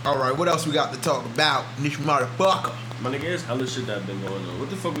 All right, what else we got to talk about? Niche motherfucker. My nigga, there's hella shit that been going on. What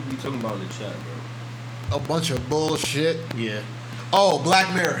the fuck we be talking about in the chat, bro? A bunch of bullshit. Yeah. Oh,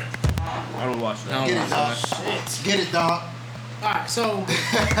 Black Mirror. I don't watch that. Get it, dog. Shit. Get it, dog. Alright, so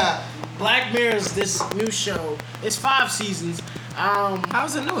Black Mirror's this new show. It's 5 seasons.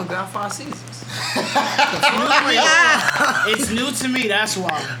 How's it new? It got 5 seasons. It's new to me, that's why.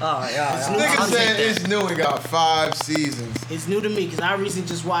 Oh, yeah. Nigga said it's new and got 5 seasons. It's new to me because I recently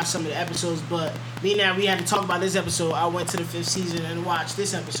just watched some of the episodes, but being that we had to talk about this episode, I went to the 5th season and watched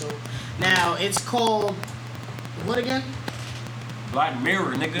this episode. Now, it's called, what again? Black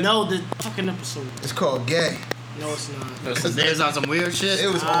Mirror, nigga. No, the fucking episode. It's called Gay. No, it's not. So there's on some weird shit. It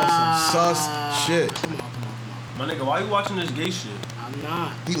was on some sus shit. Come on. My nigga, why you watching this gay shit? I'm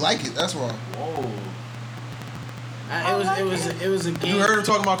not. He like it, that's why. Whoa. It was a game. You heard him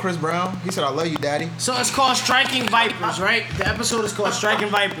talking about Chris Brown? He said, I love you, daddy. So it's called Striking Vipers, right? The episode is called Striking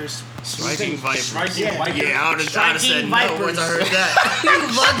Vipers. Striking Vipers. Striking Yeah. Vipers. Yeah, I would have said Striking no Vipers. once I heard that.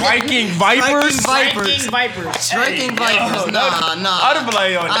 Striking Vipers? Striking Vipers. Striking Vipers. Nah. I'd have been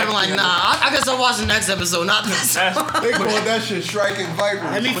like, yo, I'd be like, nah. I guess I'll watch the next episode, not this. They call that shit Striking Vipers.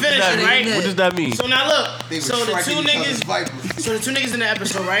 Let me What finish does it, that right? mean? What does that mean? So now look. They were So the striking two each other's niggas. vipers. So the two niggas in the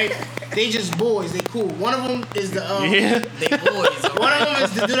episode, right? They just boys. They cool. One of them is the Yeah. They boys. One of them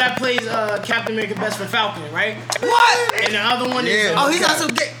is the dude that plays Captain America Best Friend Falcon, right? What? And the other one is Yeah. Oh, he's not so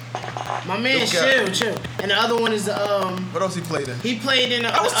gay. my man. Okay. Chill. And the other one is the What else he played in? he played in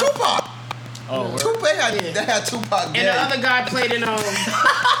That was Tupac. Oh, Tupac had Tupac and gay. the other guy played in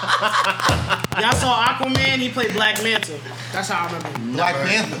y'all saw Aquaman. He played Black Manta. That's how I remember him. Black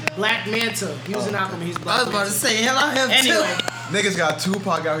Panther. Black Manta. He was in Aquaman. He's Black I was about to Manta. say, hell, I have Anyway, Niggas got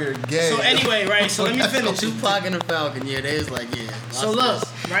Tupac out here gay. so anyway, right? So let me finish. Tupac and the Falcon. Yeah, they was like, yeah. So watch look,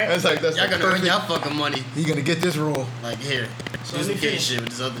 this. right? That's Y'all like gonna earn perfect. y'all fucking money. He gonna get this role. Like, here. So Do let me some gay finish. shit with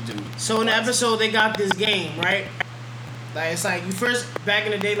this other dude. So in the episode, they got this game, right? Like it's like you first back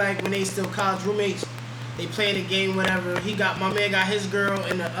in the day, like when they still college roommates, they played a game, whatever. My man got his girl,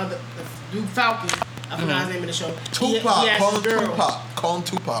 and the dude Falcon. I forgot his name in the show. Tupac. He has Call his him girl. Tupac. Call him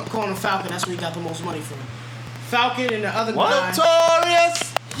Tupac. Call him Falcon. That's where he got the most money from. Falcon and the other What? guy.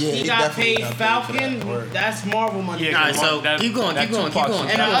 Notorious. Yeah, He got definitely paid got Falcon. paid for that word. That's Marvel money. Yeah, Alright, so that- keep going, that keep going, Tupac keep going.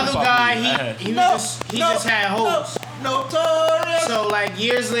 shit. And the other guy, he No, just had hoes. Notorious. So like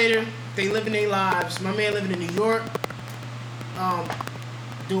years later, they living their lives. My man living in New York,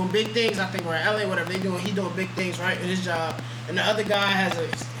 doing big things. I think or in LA, whatever they doing. He doing big things right in his job. And the other guy has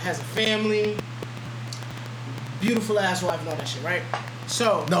a family, beautiful ass wife and all that shit, right?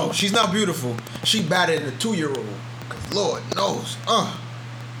 So No, she's not beautiful. She better than a 2-year-old. Cause Lord knows.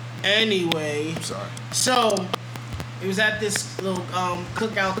 anyway, I'm sorry. so it was at this little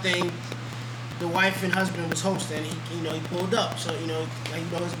cookout thing. The wife and husband was hosting. He pulled up. So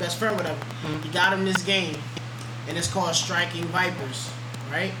his best friend, whatever. He got him this game, and it's called Striking Vipers,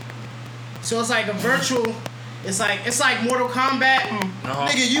 right? So it's like a virtual. It's like Mortal Kombat.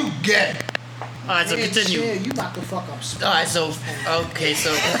 Nigga, you gay. Alright, so Man, continue. chill, you about to fuck up. Alright, so, okay,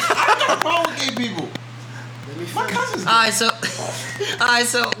 so. I got a problem with gay people. Let me My finish. cousin's gay. Alright, so. Alright,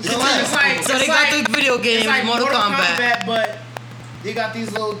 so. So they got the video It's games, like Mortal Kombat. but they got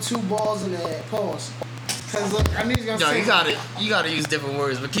these little 2 balls in their paws. Cause look, I knew he was gonna No, say. you gotta use different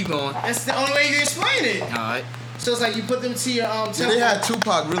words, but keep going. That's the only way you can explain it. Alright. So it's like you put them to your temple. So they had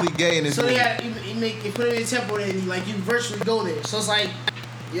Tupac really gay in this So movie. they had you put them in your temple and you virtually go there. So it's like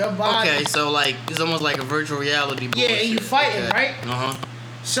your body. Okay, so like, it's almost like a virtual reality Yeah, bullshit. and you fighting, Okay. right? Uh-huh.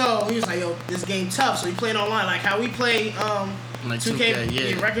 So he was like, yo, this game tough. So he playing online, like how we play Like 2K, 2K,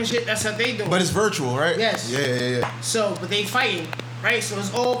 yeah. wrecking shit. That's how they do. But it's virtual, right? Yes. Yeah. So, but they fighting, right? So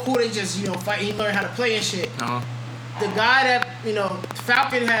it's all cool. They just fight. He learned how to play and shit. Uh-huh. The guy that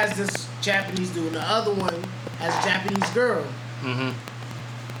Falcon has this Japanese dude, and the other one has a Japanese girl. Mm-hmm.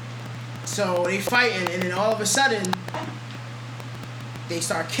 So they fighting, and then all of a sudden, they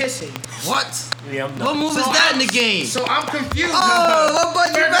start kissing. What? Yeah, I'm What done. move is that in the game? So I'm confused. Oh, what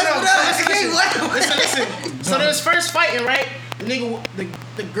button you No, press for that? so Okay, what? listen. So there's first fighting, right? The nigga,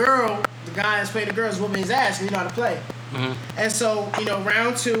 the girl, the guy that's playing the girl is whooping his ass because he know how to play. Mm-hmm. And so,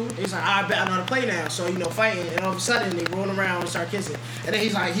 round 2, he's like, I bet I know how to play now. So, fighting, and all of a sudden they rolling around and start kissing. And then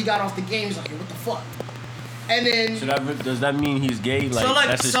he's like, he got off the game, he's like, what the fuck? And then Does that mean he's gay? Like,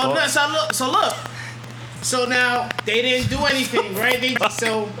 that's his fault? so look. So now they didn't do anything, right?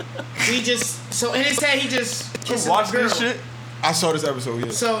 So in his head he just kissed the Watch girl. this shit. I saw this episode,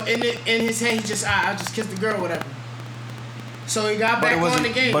 yeah. So in his head he just I just kissed the girl, whatever. So he got back on the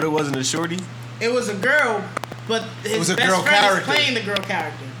game. But it wasn't a shorty. It was a girl, but his was a best girl friend character. is playing the girl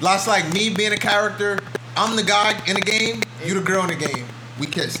character. That's like me being a character. I'm the guy in the game. You the girl in the game. We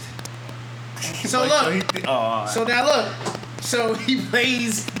kissed. So look. So now look. So he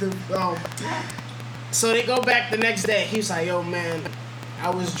plays the. So they go back the next day. He was like, "Yo, man, I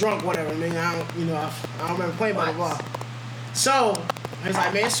was drunk, whatever. I mean, I don't remember playing blah blah blah." So he's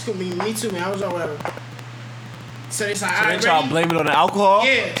like, "Man, screw me too, man. I was drunk, whatever." So he's like, So they try to blame it on the alcohol?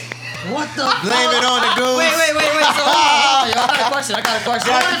 Yeah. What the Blame it on the goose. Wait. So hold on, yo, I got a question. I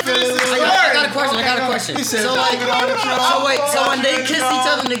got a question. He said, So like, so when they kiss each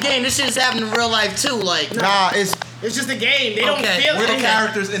other in the game, this shit is happening in real life too. Like, Nah, it's It's just a game. They don't feel we're the it.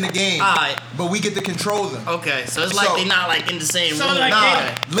 characters in the game. Alright. But we get to control them. Okay, so it's like So- they not like in the same So room. like Nah,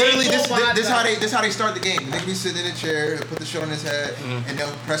 they literally go by this the- how they start the game. The nigga be sitting in a chair, put the shit on his head, and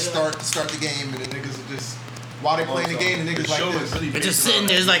they'll press start to start the game, and the niggas are just while they playing the game, the niggas like this. They're just sitting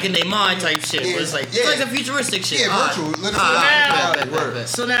there, it's like in their mind type shit. Yeah, But it's like yeah. it's like a futuristic shit. Yeah, virtual. Literally, Alright.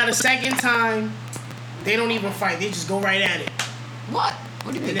 So now the second time, they don't even fight. They just go right at it. What?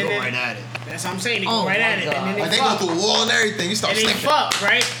 What do you mean And go then- right at it? That's what I'm saying. They Oh go right my at it, God. and then Like they they go fuck. through a wall and everything. You start And they stinking. fuck,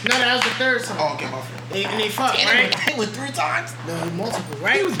 right? No, that was the third time. Oh, okay, my fault. And they fuck, right? It was 3 times. No, multiple,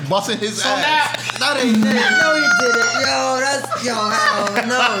 right? Busting his So ass. now, No, he didn't. No, he didn't. Yo, that's hell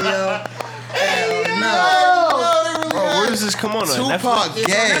no, yo. Hell no. Bro, where does this come on? Tupac yeah,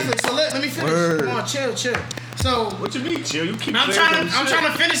 gay. so Netflix. So let me finish. Word. Come on, chill. So What you mean, chill? You keep I'm saying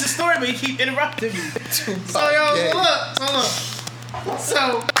trying to finish the story, but you keep interrupting me. So gay. look.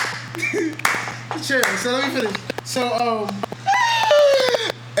 So chill. So let me finish. So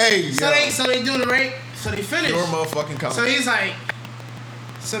Hey, yo. so they doing it right. So they finish. Your motherfucking comment. So he's like,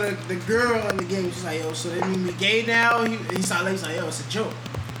 so the girl in the game, she's like, yo, so they mean me gay now? He's like, yo, it's a joke.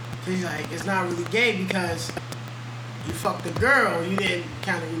 So he's like, it's not really gay because you fucked the girl, you didn't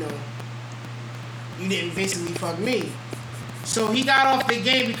kind of, you didn't basically fuck me. So he got off the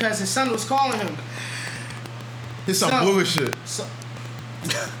game because his son was calling him. It's some So- bullshit. So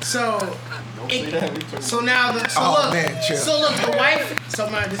now the Oh, look, man, chill. so look, the wife,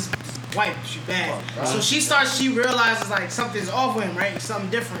 this wife, she bad. So she realizes like something's off with him, right? Something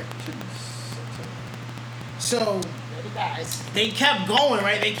different. So they kept going,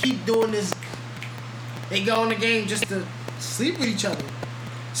 right? They keep doing this. They go in the game just to sleep with each other.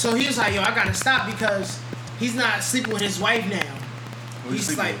 So he was like, yo, I gotta stop because he's not sleeping with his wife now.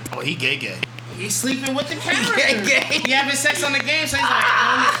 He's like, Oh, he gay. he's sleeping with the character. He having sex on the game, so he's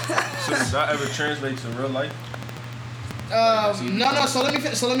like, So does that ever translate to real life? no. So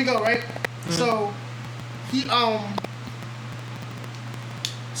let me go, right? So he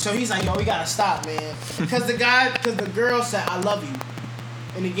so he's like, yo, we gotta stop, man, because the girl said I love you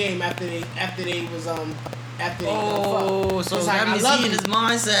in the game after they Oh, so He's that means he in his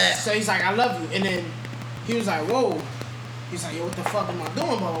mindset. So he's like, I love you, and then he was like, whoa. He's like, yo, what the fuck am I doing?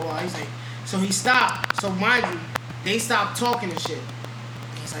 Blah blah blah. He's like, so he stopped. So mind you, they stopped talking and shit.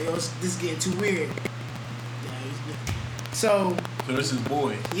 He's like, yo, this is getting too weird. So this is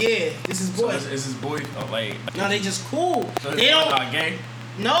boy. yeah, this is boy. So it's his boy. Oh, like. No, they just cool. So They don't. not gay.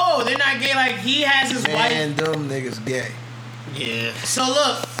 No, they're not gay. Like he has his Man, wife. them niggas gay. Yeah, So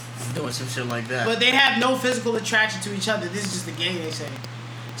look, doing some shit like that. but they have no physical attraction to each other. This is just a game, they say.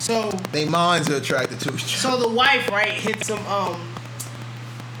 So They minds are attracted to each other. the wife, right, hits him.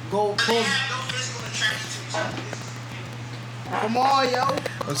 Go close. Come on, yo.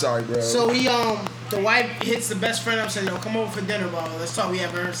 I'm sorry, bro. So he the wife hits the best friend up, says, yo, come over for dinner, bro. Let's talk. We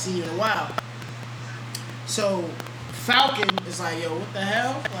haven't seen you in a while. So Falcon is like, yo, what the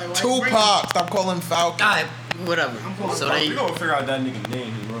hell? Like, why you bringing- Tupac, stop calling him Falcon. Alright, whatever. I'm calling So We they gonna figure out that nigga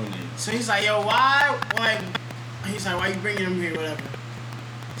name, his real name. So he's like, yo, why? Like, he's like, why you bringing him here, whatever.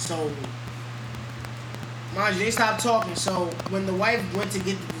 So, mind you, they stopped talking. So when the wife went to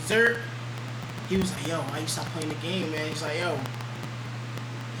get the dessert, he was like, yo, why you stop playing the game, man? He's like, yo,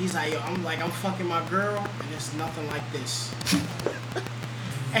 I'm fucking my girl, and it's nothing like this.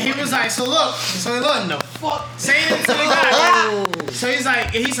 And he was like, so look, the fuck. say it to the guy. So he's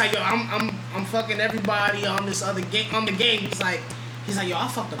like, yo, I'm fucking everybody on this other game, on the game. He's like, yo, I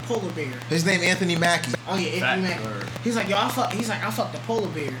fucked a polar bear. His name Anthony Mackie. Oh yeah, Anthony Fact, Mackie. word. He's like, yo, I fucked a polar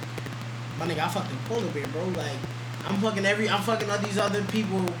bear. My nigga, I fucked a polar bear, bro. Like, I'm fucking all these other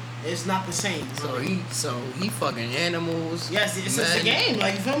people. It's not the same. So he fucking animals. Yes, it's just a game.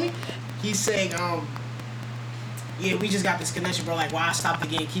 Like, you feel me? He's saying, yeah, we just got this connection, bro. Like, why stop the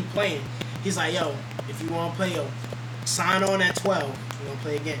game? Keep playing. He's like, yo, if you want to play, yo, sign on at 12. We're gonna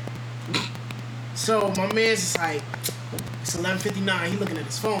play again. So my man's just like, it's 11:59. He looking at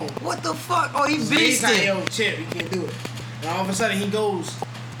his phone. What the fuck? Oh, he So he's like, beasted. yo, chill, you can't do it. And all of a sudden he goes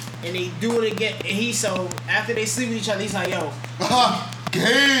and they do it again. And after they sleep with each other, he's like, yo,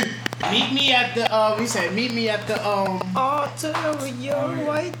 Gay. Meet me at the he said meet me at the Ontario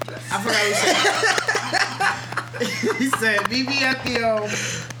white. I forgot what he said. He said meet me at the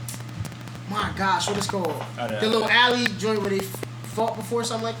my gosh, what is it called? The little alley joint where they fought before,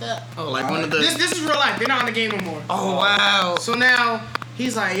 something like that. Oh, like one of the. This is real life. They're not on the game no more. Oh wow. So now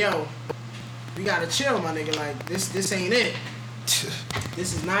he's like, yo, we gotta chill, my nigga. Like this ain't it.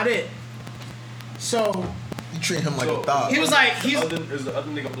 This is not it. So You treat him like a thought. he was like, Is the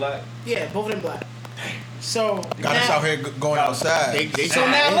other nigga black? yeah, both of them black. So Got us out here going outside. They So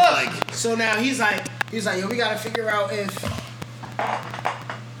said now it's look. like- So now he's like, yo, we gotta figure out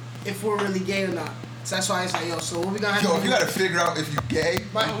if we're really gay or not. So that's why he's like, yo, so what we gonna have Yo, to if do? you gotta figure out if you gay,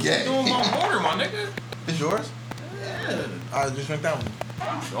 Right, you gay. Doing my order, my nigga. It's yours? Yeah. Alright, just drink that one.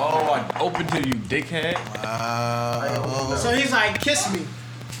 Oh, I open to you, dickhead. So he's like, kiss me,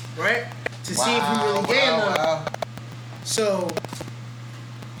 right? To see if we really gay or not. So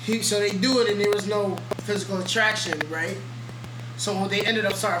they do it and there was no physical attraction, right? So they ended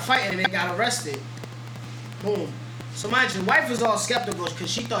up starting fighting and they got arrested. Boom. So mind you, the wife was all skeptical because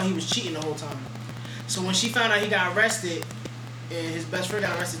she thought he was cheating the whole time. So when she found out he got arrested and his best friend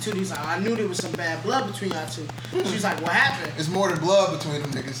got arrested too, he was like, I knew there was some bad blood between y'all two. She was like, what happened? It's more than blood between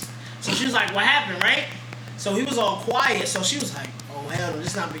them niggas. So she was like, what happened, right? So he was all quiet. So she was like, oh, hell no,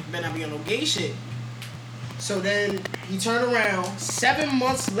 this better not be on no gay shit. So then he turned around 7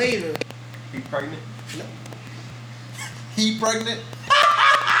 months later. He pregnant? He pregnant?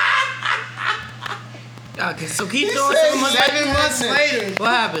 Okay, so keep He doing said 7 months. 7 months later. What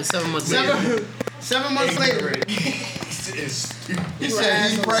happened 7 months later? 7 months later. He said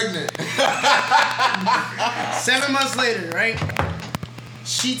he's pregnant. 7 months later, right?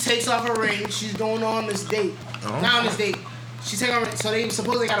 She takes off her ring. She's going on this date. Not on this date. She take off her, so they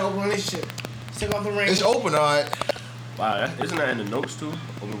supposedly got an open relationship. She take off the ring. It's open, alright. Wow, isn't that in the notes too?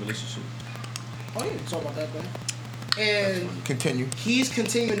 Open relationship. Oh, you can talk about that, man. And Continue. he's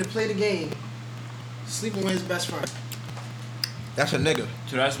continuing to play the game, sleeping with his best friend. That's a nigga.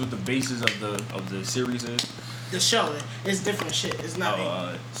 So that's what the basis of the series is. The show, it's different shit. It's not. Oh,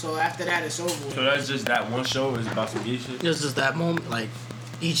 alright. So after that, it's over with. So that's just that one show is about some gay shit. It's just that moment, like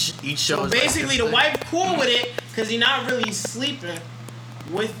each show. So is basically, the like wife cool with it because he's not really sleeping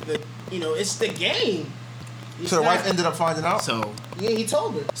with the. It's the game. He's So the not- wife ended up finding out? So Yeah, he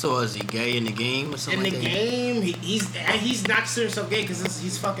told her. is he gay in the game or something? In the like that? game, he's not considering himself gay because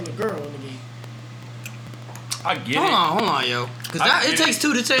he's fucking a girl in the game. I get Hold on, yo. Because I it get takes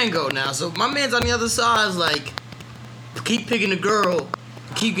two to tango now. So my man's on the other side is like, keep picking the girl,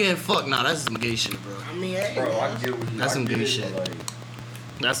 keep getting fucked. Nah, that's some gay shit, bro. I mean, hey, Bro, I man. get what you That's some I get gay it, shit. but, like,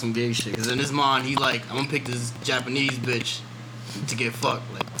 That's some gay shit. Because in his mind, he like, I'm gonna pick this Japanese bitch to get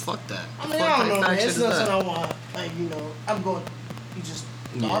fucked. Like, fuck that. I mean, Fuck I don't type know, man. fact shit It's is not that? something I want. Like, I'm going. You just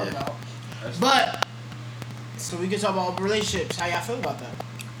thought Yeah. about. But so we can talk about relationships. How y'all feel about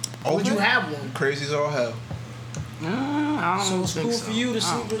that? Would you have one? Crazy as all hell. Nah, I So don't it's think cool so. for you to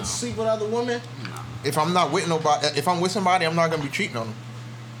I don't know. sleep with other women. If I'm not with nobody, if I'm with somebody, I'm not gonna be cheating on them.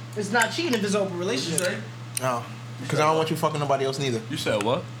 It's not cheating if it's open relationship. No. Because I don't want you fucking nobody else neither. You said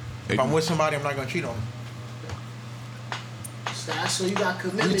what? If I'm with somebody, I'm not gonna cheat on them. So you got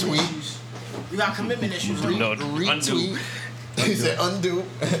commitment Retweet. issues. You got commitment issues. huh? No, Retweet. He said undo.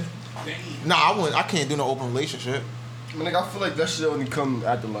 Nah, I can't do no open relationship. I mean, like, I feel like that shit only come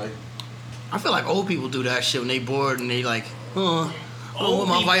after like. I feel like old people do that shit when they bored and they like, I've been with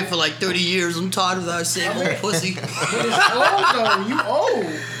my wife for like 30 years. I'm tired of that same old pussy. But it's old though. You old.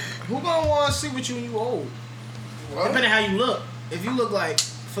 Who gonna want to sleep with you when you old? Depending how you look. If you look like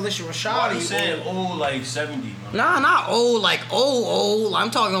Felicia Why Rashad, you you saying old. old like 70? Man? Nah, not old, like old.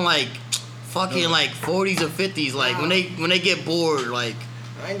 I'm talking like fucking like 40s or 50s. Like when they get bored, like.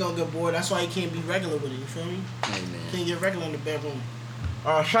 I ain't gonna get bored. That's why you can't be regular with it. You feel me? Hey man. Can't get regular in the bedroom.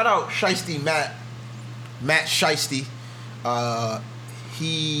 Shout out Shiesty Matt Shiesty.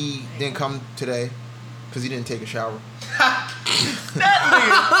 He didn't come today because he didn't take a shower. Hey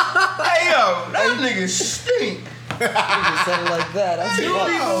yo, that nigga stink. You said it like that. That's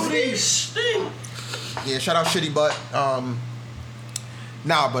He stink. Yeah, shout out Shitty Butt.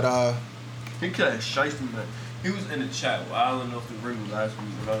 He kept shiesty, man. He was in the chat with Island off the ring last week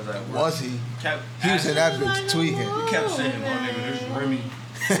when I was at work. Was he? Kept He was in that bitch tweaking. He kept saying, my nigga, this Remy.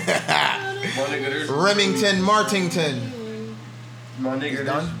 My nigga, this Remington Martington. My nigga, this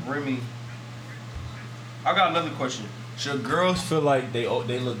done? Remy. I got another question. Should girls feel like they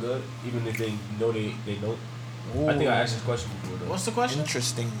look good even if they know they don't? I think I asked this question before though. What's the question?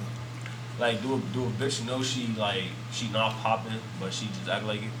 Interesting. Like do a bitch know she not popping but she just act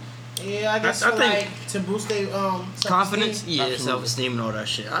like it? Yeah, I guess I for think- like to boost their Confidence, self-esteem. yeah, self-esteem and all that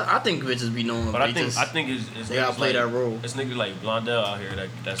shit. I think bitches be knowing, But I bitches. think it's they gotta niggas play like, that role. It's niggas like Blondell out here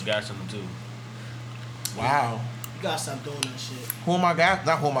that's gassing them too. Wow. You gotta stop doing that shit. Who am I gas?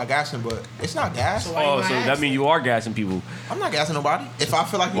 Not who am I gassing, but it's not gas. So why you Oh, not so that asking? mean you are gassing people. I'm not gassing nobody. If I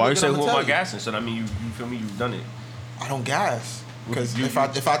feel like Why you looking, say I'ma who am tell I you. gassing? So that mean you feel me? You've done it. I don't gas because You- if I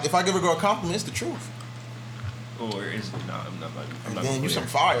give a girl a compliment, it's the truth. Or is it? Nah, I'm not. And gonna then go you there. some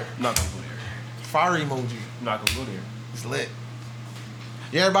fire, I'm not gonna go there. fire emoji. I'm not gonna go there. It's lit.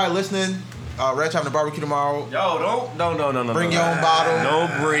 Yeah, everybody listening. Reg having a barbecue tomorrow. Yo, no. Bring your own bottle.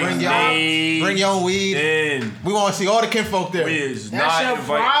 Don't bring Bring your own weed. in. We want to see all the kinfolk there. We is That's not your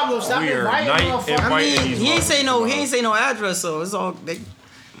inviting. problem. Stop We are inviting not motherfuckers. I inviting mean, these he ain't say no. He motherfuckers ain't say no address, so it's all.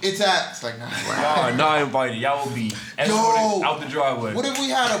 It's like nah. Y'all are not invited. Y'all will be escorted out the driveway. What if we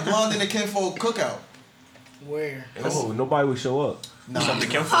had a blonde and a kinfolk cookout? Where? Oh, nobody would show up. Nah. Except the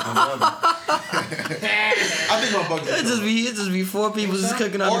kinfolk and Blondie. I think my bug It just be 4 people just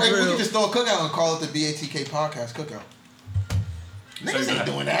cooking on Or the if we grill. could just throw a cookout and call it the BATK Podcast Cookout. Niggas ain't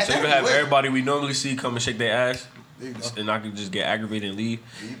doing that. So you That'd can be have lit. everybody we normally see come and shake their ass, There you go. and I can just get aggravated and leave.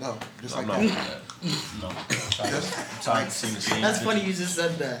 There you go. Just I'm like not that. doing that. No. I'm tired of seeing the same. That's funny you just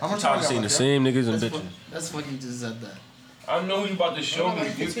said that. How I'm much tired time of we seeing got the left, same niggas and That's, bitches. that's funny you just said that. I know you about to show me.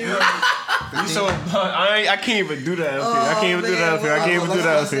 You continue. so I can't even do that up here. I can't even do that up here. I can't even do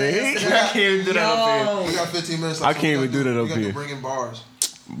that up here. I can't even do that up here. yeah? We got 15 minutes I left. so can't we even do gotta that up We got here. to bring in bars.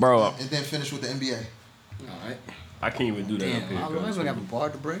 Bro, And then finish with the NBA. Alright. I can't even do that up Damn, here. I don't even have a bar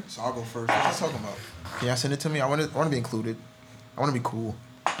to bring. So I'll go first. What you talking about? Can y'all send it to me? I want to be included. I want to be cool.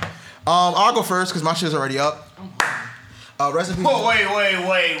 I'll go first because my shit's already up. Rest in peace. Oh, wait.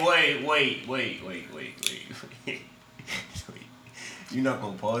 You not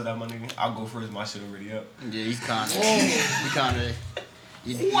gonna pause that, my nigga? I'll go first. My shit already up. Yeah, he's kinda.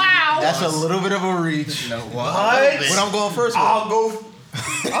 Wow. That's a little bit of a reach. No, what? But I'm going first. With. I'll go.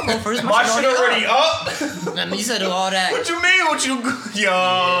 I'll go first. My shit already up. Man, you said all that. What you mean? What you?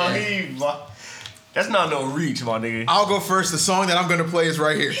 Yo, that's not no reach, my nigga. I'll go first. The song that I'm gonna play is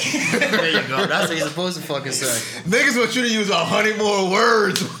right here. There you go. That's what you're supposed to fucking say. Niggas want you to use 100 more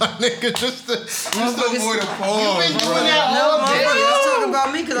words, my nigga, just to avoid a pause, been bro. doing that No, all day. motherfucker, that's talking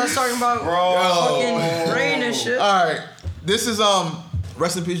about me because I was talking about fucking rain and shit. All right, this is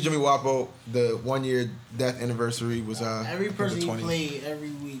rest in peace, Jimmy Wapo. The 1 year death anniversary was Every person you 20. played every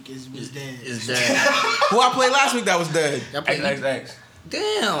week was dead. Is that? Who I played last week that was dead. Y'all play- XXX. I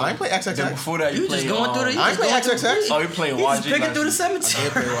Damn. ain't play Then XXX. before that, You just played, going through the. I ain't play XXX. Oh, you playing You just YG picking last through the week.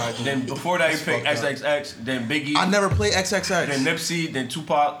 cemetery. Then before that, you That's picked fucked up. XXX. Then Biggie. I never played Then XXX. Nipsey. Then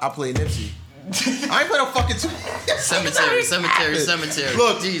Tupac. I played Nipsey. I ain't played no fucking two. Cemetery.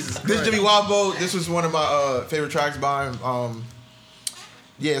 Look, Jesus this Christ. Jimmy Wapo. This was one of my favorite tracks by him.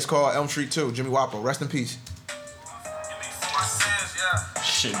 Yeah, it's called Elm Street 2. Jimmy Wapo. Rest in peace.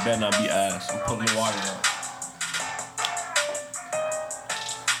 Shit better not be ass. I'm putting the water out.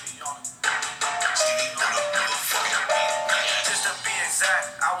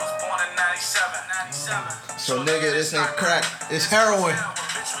 So nigga, this ain't crack. It's heroin.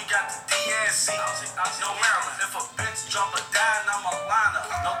 Bitch, we got the DNC. No Maryland. If a bitch drop a dime, I'm a liner.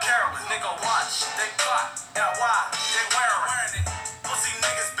 No Carolyn. Nigga, watch. They plot. Got why? They wearing it. Pussy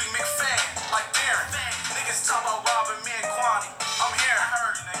niggas be McFan. Like Darren. Niggas talk about robbing me and Kwani. I'm hearing.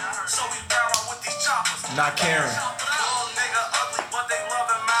 So we round out with these choppers. Not Karen. Little nigga ugly, but they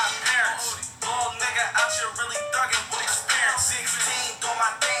loving my appearance. Little nigga out here really thugging with experience. 16, doing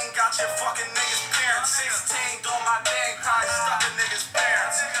my thing, got your fucking niggas parents. 16, doing my thing, probably stuck in niggas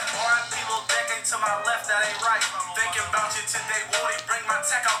parents. R.I.P. little decade to my left, that ain't right. Thinking about you today, Woody, bring my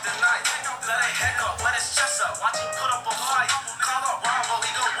tech out tonight. Let it heck up, let his chest up, watch him put up a fight. Call up Rambo,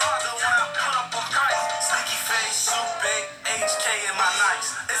 he go Rondo when I put up a price. Sneaky face, suit big, HK in my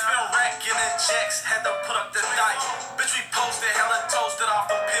nights. It's been wrecking and checks, had to put up the dice. Bitch, we posted, hella toasted off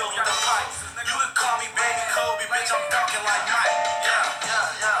the pill with the pipe. You could call me baby Kobe, bitch, I'm talking like Mike. Yeah.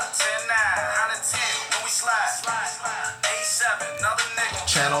 10-9, 110, when we slide. A7, another nigga.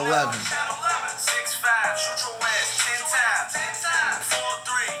 Channel 11. 6'5", shoot your ass 10 times.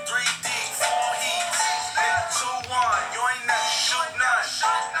 4-3, 3D, 4 heats. 2-1, you ain't never shoot none.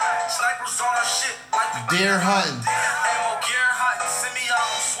 Snipers on our shit like we Deer hunting. Ammo gear hunting, send me out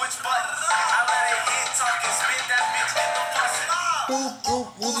on switch buttons. I let it hit, talk and spit that bitch, get the fussing. Boop, boop,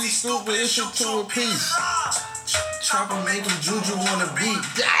 Uzi stupid, it shoot to a piece. Chopper make him juju on the beat.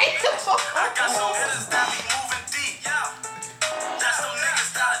 I got some hitters that be moving deep. That's them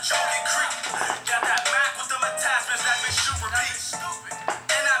niggas that are joking creep. Got that Mac with them attachments that bitch shoot repeat.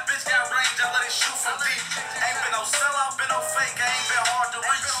 And that bitch got range, I let it shoot from deep. Ain't been no sellout, been no fake, I ain't been hard to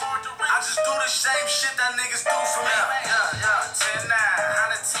reach. same shit that niggas do for me. Yeah, 10-9,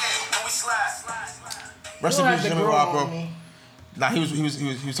 110, when we slide. Rest You in have peace, to Jimmy grow Rock, on bro. me. Nah, he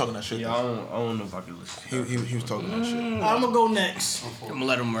was talking that shit. Yeah, I don't know if I can listen. He was talking that shit. I'm gonna go next. I'm gonna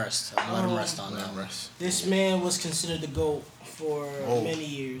let him rest. I'm gonna let him rest on that. This man was considered the GOAT for many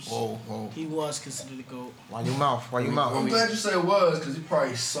years. Whoa. He was considered the GOAT. Why you mouth? Why you mouth? I'm glad you said it was, because he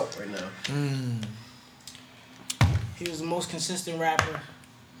probably suck right now. He was the most consistent rapper.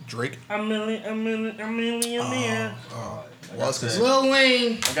 Drake. A million. Was Lil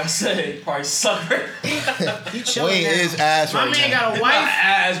Wayne. Like I said, he probably suck right He chilling Wayne now. is ass My right man now. got a Not wife.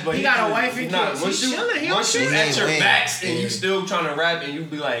 ass, but He got a just- wife and nah, kids. Once He you chilling. He once you don't at your Wayne. max and Yeah. you still trying to rap and you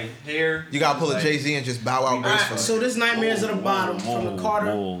be like, here. You gotta pull a like, Jay-Z and just bow out Alright, gracefully. so this Nightmares at the Bottom from the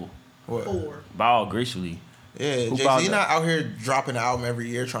Carter What? 4. Bow gracefully. Yeah, Who Jay-Z bowed not out here dropping an album every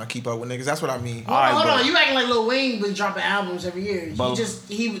year trying to keep up with niggas. That's what I mean. Hold on, you acting like Lil Wayne been dropping albums every year. But-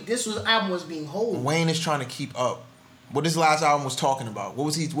 This album was being hold. Wayne is trying to keep up. What his last album was talking about. What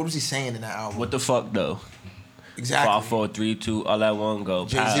was he saying in that album? What the fuck though? Exactly. 5, 4, 3, 2, all that one go.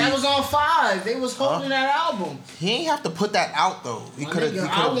 Jay-Z. Pow. That was on 5. They was holding that album. He ain't have to put that out though. He My could have. nigga,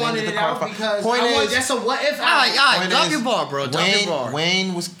 I wanted it out because that's a what if album. Alright, Point drop is, your bar, bro. Drop your bar.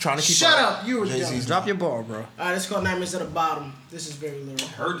 Wayne was trying to keep Shut up. up, you were Jay-Z's dumb. Drop your bar, bro. Alright, it's called Nightmares at the Bottom. This is very lyrical.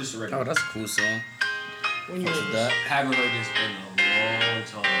 Heard this already. Oh, that's a cool song. When you What's hear that? Haven't heard this in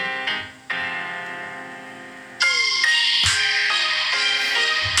a long time.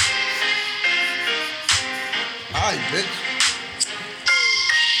 Alright, bitch.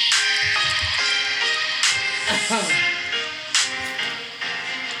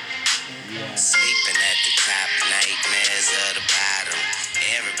 Sleeping at the top, nightmares of the bottom.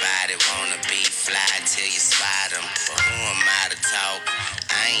 Everybody wanna be fly till you spot 'em. But who am I to talk?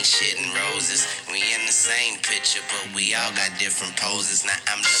 I ain't shitting roses. We in the same picture, but we all got different poses. Now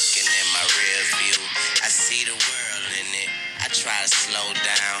I'm looking in my rear view. I see the world in it. I try to slow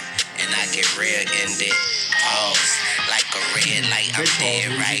down and I get real in it. Pause like a red light. I'm dead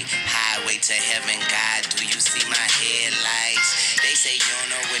right. Highway to heaven, God. Do you see my headlights? They say you don't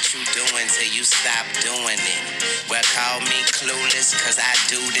know what you doing till you stop doing it. Well, call me clueless, cause I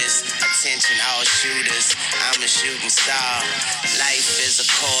do this. Attention all shooters, I'm a shooting star. Life is a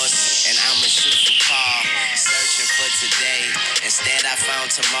course, and I'm a shooting car. Searching for today, instead I found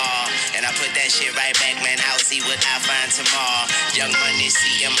tomorrow. And I put that shit right back, man, I'll see what I find tomorrow. Young Money,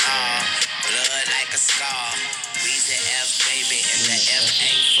 CMR, blood like a scar. We the F, baby, and the F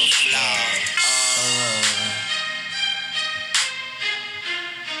ain't for flaw.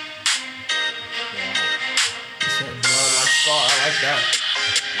 I like that.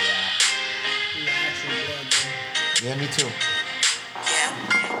 the actual blood, bro. Yeah, me too. Yep.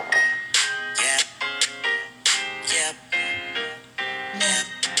 Yep. Yep. Yep.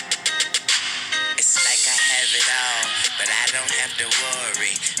 It's like I have it all, but I don't have to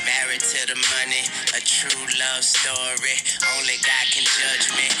worry. Married to the money, a true love story. Only God can judge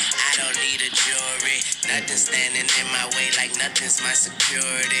me. I don't need a jury. Nothing standing in my way, like nothing's my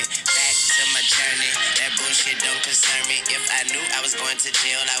security. Back to my journey, that bullshit don't concern me. If I knew I was going to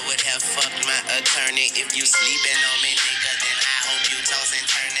jail, I would have fucked my attorney. If you sleeping on me, nigga, then I hope you toss and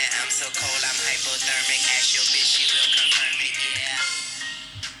turn it. I'm so cold, I'm hypothermic. Ask your bitch, she will confirm it, yeah.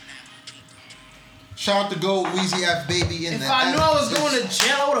 Shout out to Gold Weezy F baby in If the I knew F I was is- going to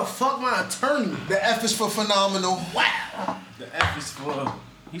jail, I would have fucked my attorney. The F is for phenomenal. Wow. The F is for.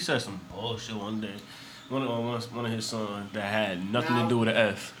 He said some bullshit one day. One of his songs that had nothing to do with the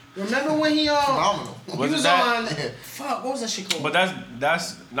F. Remember when he Phenomenal. he Was it was that? on fuck, what was that shit called? But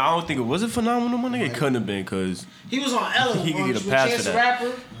that's. No, I don't think it was phenomenal. My nigga, it couldn't have been because He was on Ellen He could on get a with pass Chance for the that.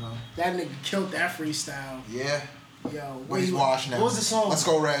 Rapper. That nigga killed that freestyle. Yeah. Yo, But he's washed now. What was the song? Let's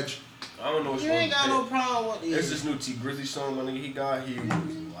go, Reg. I don't know which You one. ain't got no problem with It's it. this new T Grizzly song, my nigga. He got. He was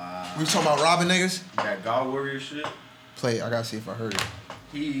wow. We was talking about robbing niggas? That God Warrior shit. Play it. I gotta see if I heard it.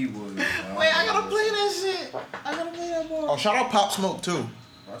 He was. Wow. Wait, I gotta play that shit. I gotta play that Oh, ball. shout out Pop Smoke too.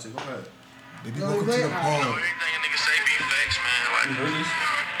 I said, go ahead. Baby, No, welcome to wait, the I- pub. Everything a nigga say be facts, man. Like, You heard this?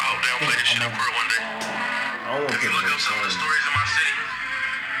 I hope they don't play this shit up one day. I don't want If to you put look it up some of the on. stories in my city,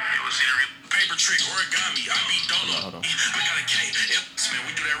 you will see the paper trick, origami, I be dolo. I got a K, man,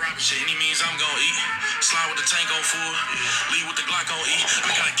 we do that robbing shit. Any means I'm gon' eat. Slide with the tank on full, lead with the Glock on E.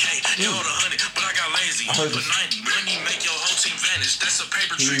 I got a K, you hold 100, but I got lazy. I heard Put this. 90, money make your whole team vanish. That's a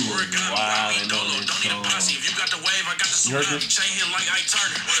paper trick, was origami, I be wildin' dolo. on this Don't need a song. posse. If you got the wave, I got the You heard tsunami. this? Chain hit like Ike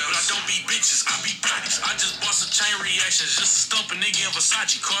Turner, but I don't beat bitches, I beat bodies. I just bought some chain reactions, just to stump a nigga in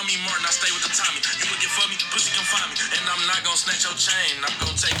Versace. Call me Martin, I stay with the Tommy. You looking for me, pussy can find me. And I'm not gonna snatch your chain, I'm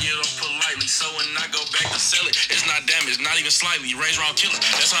gonna take it off politely. so when I go back to sell it, it's not damaged, not even slightly. Range round killer.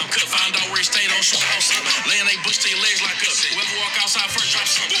 That's how I'm cut. Find out where he stayed on shoot house up. Laying they bush till your legs lock up. Whoever walk outside first, drop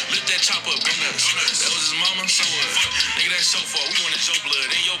something. Lift that chop up, go nuts. That was his mama, so what? Nigga, that's so far. We wanted your blood.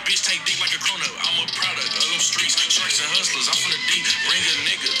 And your bitch take dick like a grown up. I'm a product of them streets. Sharks and hustlers, I'm from the deep. Bring a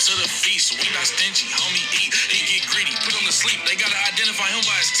nigga to the feast. We not stingy, homie, eat. He get greedy, put him to sleep. They gotta identify him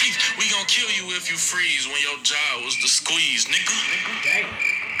by his teeth. We gon' kill you if you freeze when your job was to squeeze, nigga.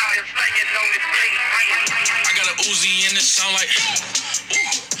 I got a Uzi and it sound like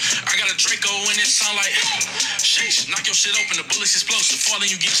I got a Draco and it sound like sheesh, knock your shit open, the bullets explosive. Falling,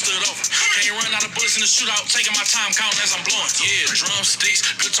 you get stood over. Can't run out of bullets in the shootout, taking my time, count as I'm blowing. Yeah, drumsticks,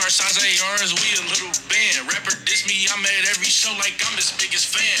 guitar size ARs, we a little band. Rapper diss me, I'm at every show like I'm his biggest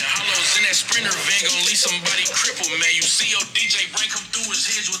fan. Hollows in that Sprinter van, gon' leave somebody crippled, man. You see your DJ brain come through his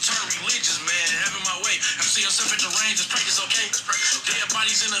head, you will turn religious, man. Having my way, I see yourself at the range, just practice, okay? Dead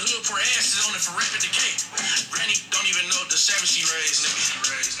bodies in the hood, pour asses on it for rapid decay. Granny don't even know the savage she raised, nigga.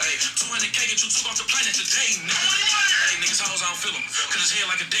 Hey, 200K get you took off the planet today, nigga. Hey, niggas hoes, I don't feel him. Cause his head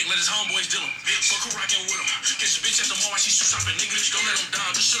like a dick, let his homeboys deal him. Fuck who rockin' with him. Catch a bitch at the mall while she shoot shopping, nigga. Don't let him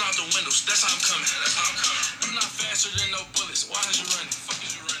down, just shoot out the windows. That's how I'm coming. I'm not faster than no bullets. Why is you running? Fuck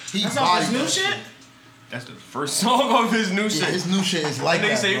is you running? That's off his new shit? That's the first song of his new shit. His new shit is like Nigga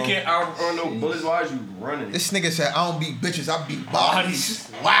that, say you bro. can't outrun no bullets. Why is you running? This nigga said, I don't beat bitches, I beat bodies.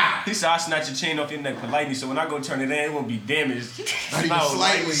 Wow. He said, I snatch your chain off your neck politely, so when I go turn it in, it won't be damaged. Not even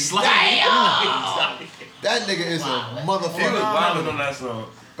slightly. That nigga is a motherfucker. He was wildin' on that song.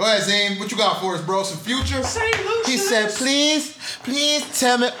 Go ahead, Zane. What you got for us, bro? Some Future? He said, please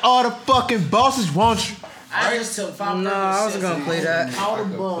tell me all the fucking bosses want you. I just took 5 No, I wasn't gonna play that. All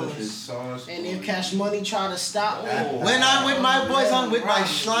the bums. And if Cash Money try to stop me. When I'm with my boys, I'm with my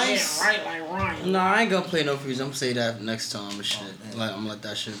slimes. Yeah, right, like Ryan. No, I ain't gonna play no Future. I'm gonna say that next time and shit. Like, I'm gonna let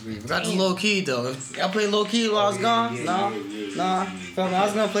that shit breathe. But I just low key though. Y'all play low key while I was gone? Nah. Feel me? I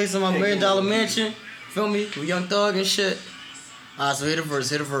was gonna play some of my $1 Million Mansion. Feel me? With Young Thug and shit. Alright, so hit a verse.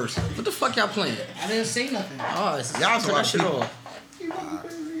 What the fuck y'all playing? I didn't say nothing. Alright, y'all turn that shit off.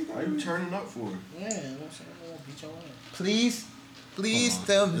 Why you turning up for? Yeah, I'm saying, I'm gonna beat your ass. Please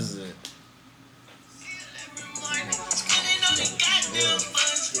tell me. This is it.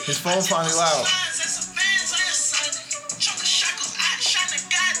 His phone finally loud.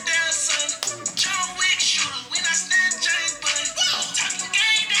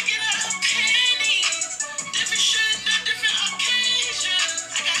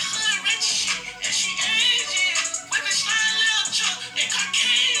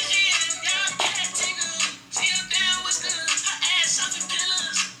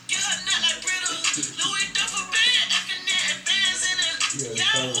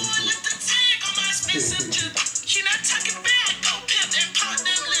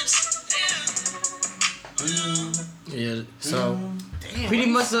 Yeah, so pretty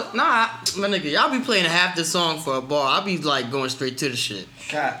much, my nigga, y'all be playing half the song for a bar. I be like going straight to the shit.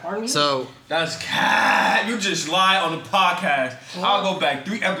 Cat. So that's cat. You just lied on the podcast. I'll go back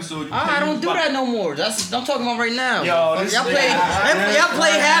 3 episodes. I don't do that no more. That's I'm talking about right now. Yo, this y'all play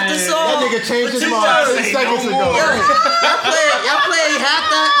half the song. That nigga changed his mind 6 seconds ago. Y'all play half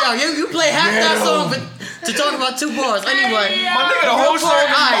that. Yo, you play half that song to talk about 2 bars. Anyway, my nigga, the whole song.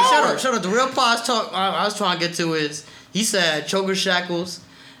 Alright, shut up. The real part I was trying to get to is he said choker shackles,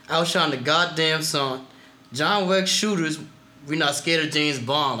 outshine the goddamn sun. John Wick shooters, we not scared of James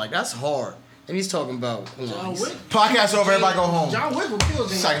Bond. Like that's hard. And he's talking about John Wick. Podcast over, everybody go home. John Wick will kill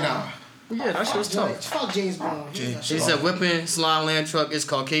James It's like, Bond. nah. Yeah, that shit was tough. Fuck James Bond. He said whipping slime land truck is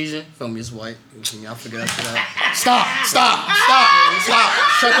Caucasian. Feel me, it's white. Y'all figure that shit out. Stop.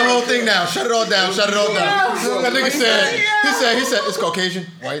 Shut the whole thing down. Shut it all down. That nigga said, he said, it's Caucasian,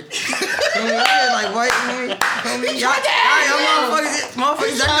 white. Yeah, like white, man. Y'all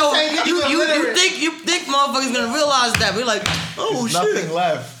motherfuckers, I know you think motherfuckers gonna realize that. We're like, oh There's shit. nothing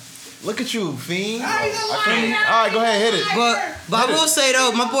left. Look at you, fiend. Alright, go ahead, hit it. But I will say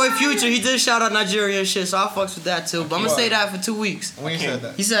though, my boy Future, he did shout out Nigeria and shit, so I fucks with that too. But I'm gonna say that for 2 weeks. When you said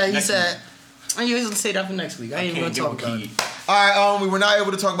that? He said, I ain't gonna say that for next week. I ain't even gonna talk about it. Alright, we were not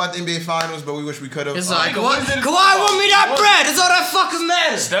able to talk about the NBA Finals, but we wish we could have. It's like, Kawhi want me that bread. It's all that fucking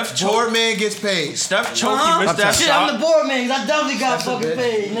matters. Steph Board man gets paid. Steph choke, he missed that Shit, shot. I'm the board man, 'cause I definitely got fucking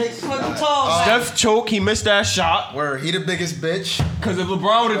paid. Next fucking talk. Steph choke, he missed that shot. Where he the biggest bitch. Cause if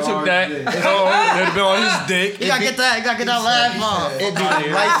LeBron would have took that, they'd have been on his dick. You gotta get that laugh on. It be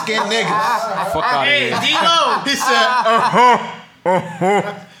light skinned niggas. Fuck out of here. D-Lo. He said,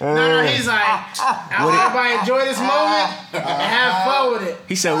 No, he's like, I hope everybody enjoy this moment and have fun with it.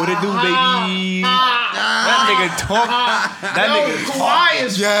 He said, "What it do, baby?" That nigga talk. That nigga Kawhi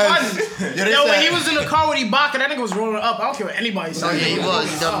is Yes. funny. Yeah, they Yo, when said- he was in the car with Ibaka, that nigga was rolling up. I don't care what anybody said. Oh, yeah, he was.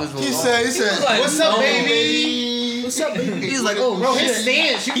 He definitely was. He said, like, What's up, no, baby? What's up, baby? He's like, oh, Bro, shit. his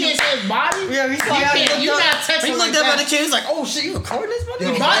stance. You can't say his body. Yeah, he's You like, can't. You not he texting looked like up at the that. kid. He's like, oh shit, you recording this, buddy?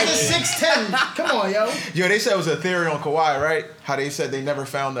 Ibaka's 6'10". Come on, yo. Yo, they said it was a theory on Kawhi, right? How they said they never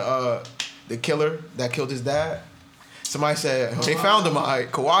found the killer that killed his dad. Somebody said they found him.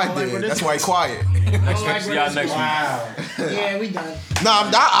 Kawhi did. That's why he quiet. See y'all next week. Yeah, we done. No,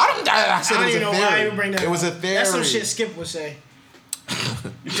 I said I don't it even was know a why I theory. even bring that It was a up. theory. That's some shit Skip would say.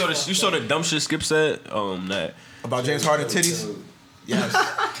 You saw the dumb shit Skip said. That About James Harden titties. Yes.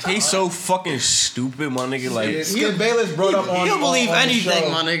 he's so fucking stupid, my nigga. Like Skip Bayless brought up on. He'll believe on the anything, show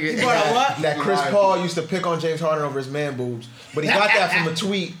my nigga. But what? That Chris Paul used to pick on James Harden over his man boobs, but he got that from a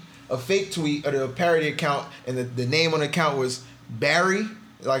tweet, a fake tweet, or a parody account, and the name on the account was Barry,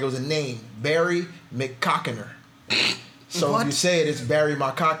 like it was a name, Barry McCockiner. So if you say it, it's Barry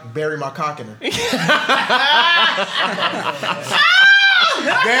McCockiner. Barry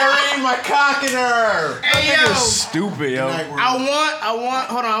McCockiner. Hey, yo. stupid, yo.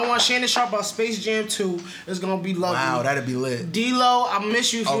 I want Shannon Sharp about Space Jam 2. It's gonna be lovely. Wow, that'd be lit. D-Lo, I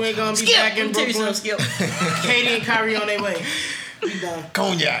miss you if you ain't gonna be back in Brooklyn. Skip. Katie and Kyrie on their way. We done.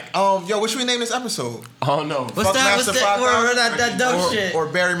 Cognac. Yo, what should we name this episode? I don't know. What's that? Fuckmaster What's that? 5000? That dumb shit. Or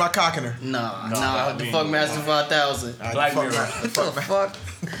Barry McCockiner. Nah. The Fuckmaster 5000. Black Mirror. What the fuck?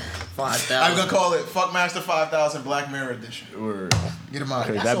 5000. I'm gonna call it Fuckmaster 5000 Black Mirror Edition. Word. Get him out.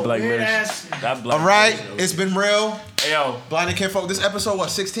 Cause That's that a Black weird Mirror. ass- That Black All right, Mirror, it's been real. Hey, yo. Blind and Kinfolk. This episode,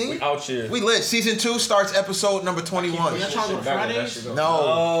 what, 16? Out here. We lit. Season 2 starts episode number 21. Y'all trying to go to Fridays?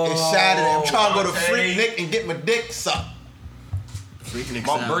 No, it's Saturday. I'm trying to go to okay. Freaknik and get my dick sucked.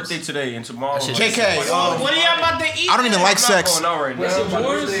 My birthday today and tomorrow. That shit JK, What are y'all about to eat? I don't even like I'm not sex. going out right now.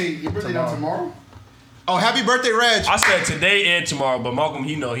 Your birthday not tomorrow? Oh, happy birthday, Reg. I said today and tomorrow, but Malcolm,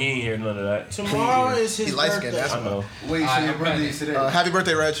 he know he ain't hear none of that. Tomorrow is his He light skinned, birthday. that's I know. Wait, so your birthday is today? Happy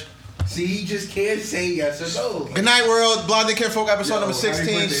birthday, Reg. See, he just can't say yes or no. Good night, world. Blind and Kinfolk episode Yo, number happy 16.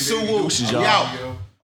 birthday, Sue baby. Woo. Deuces, y'all. We out. Yo.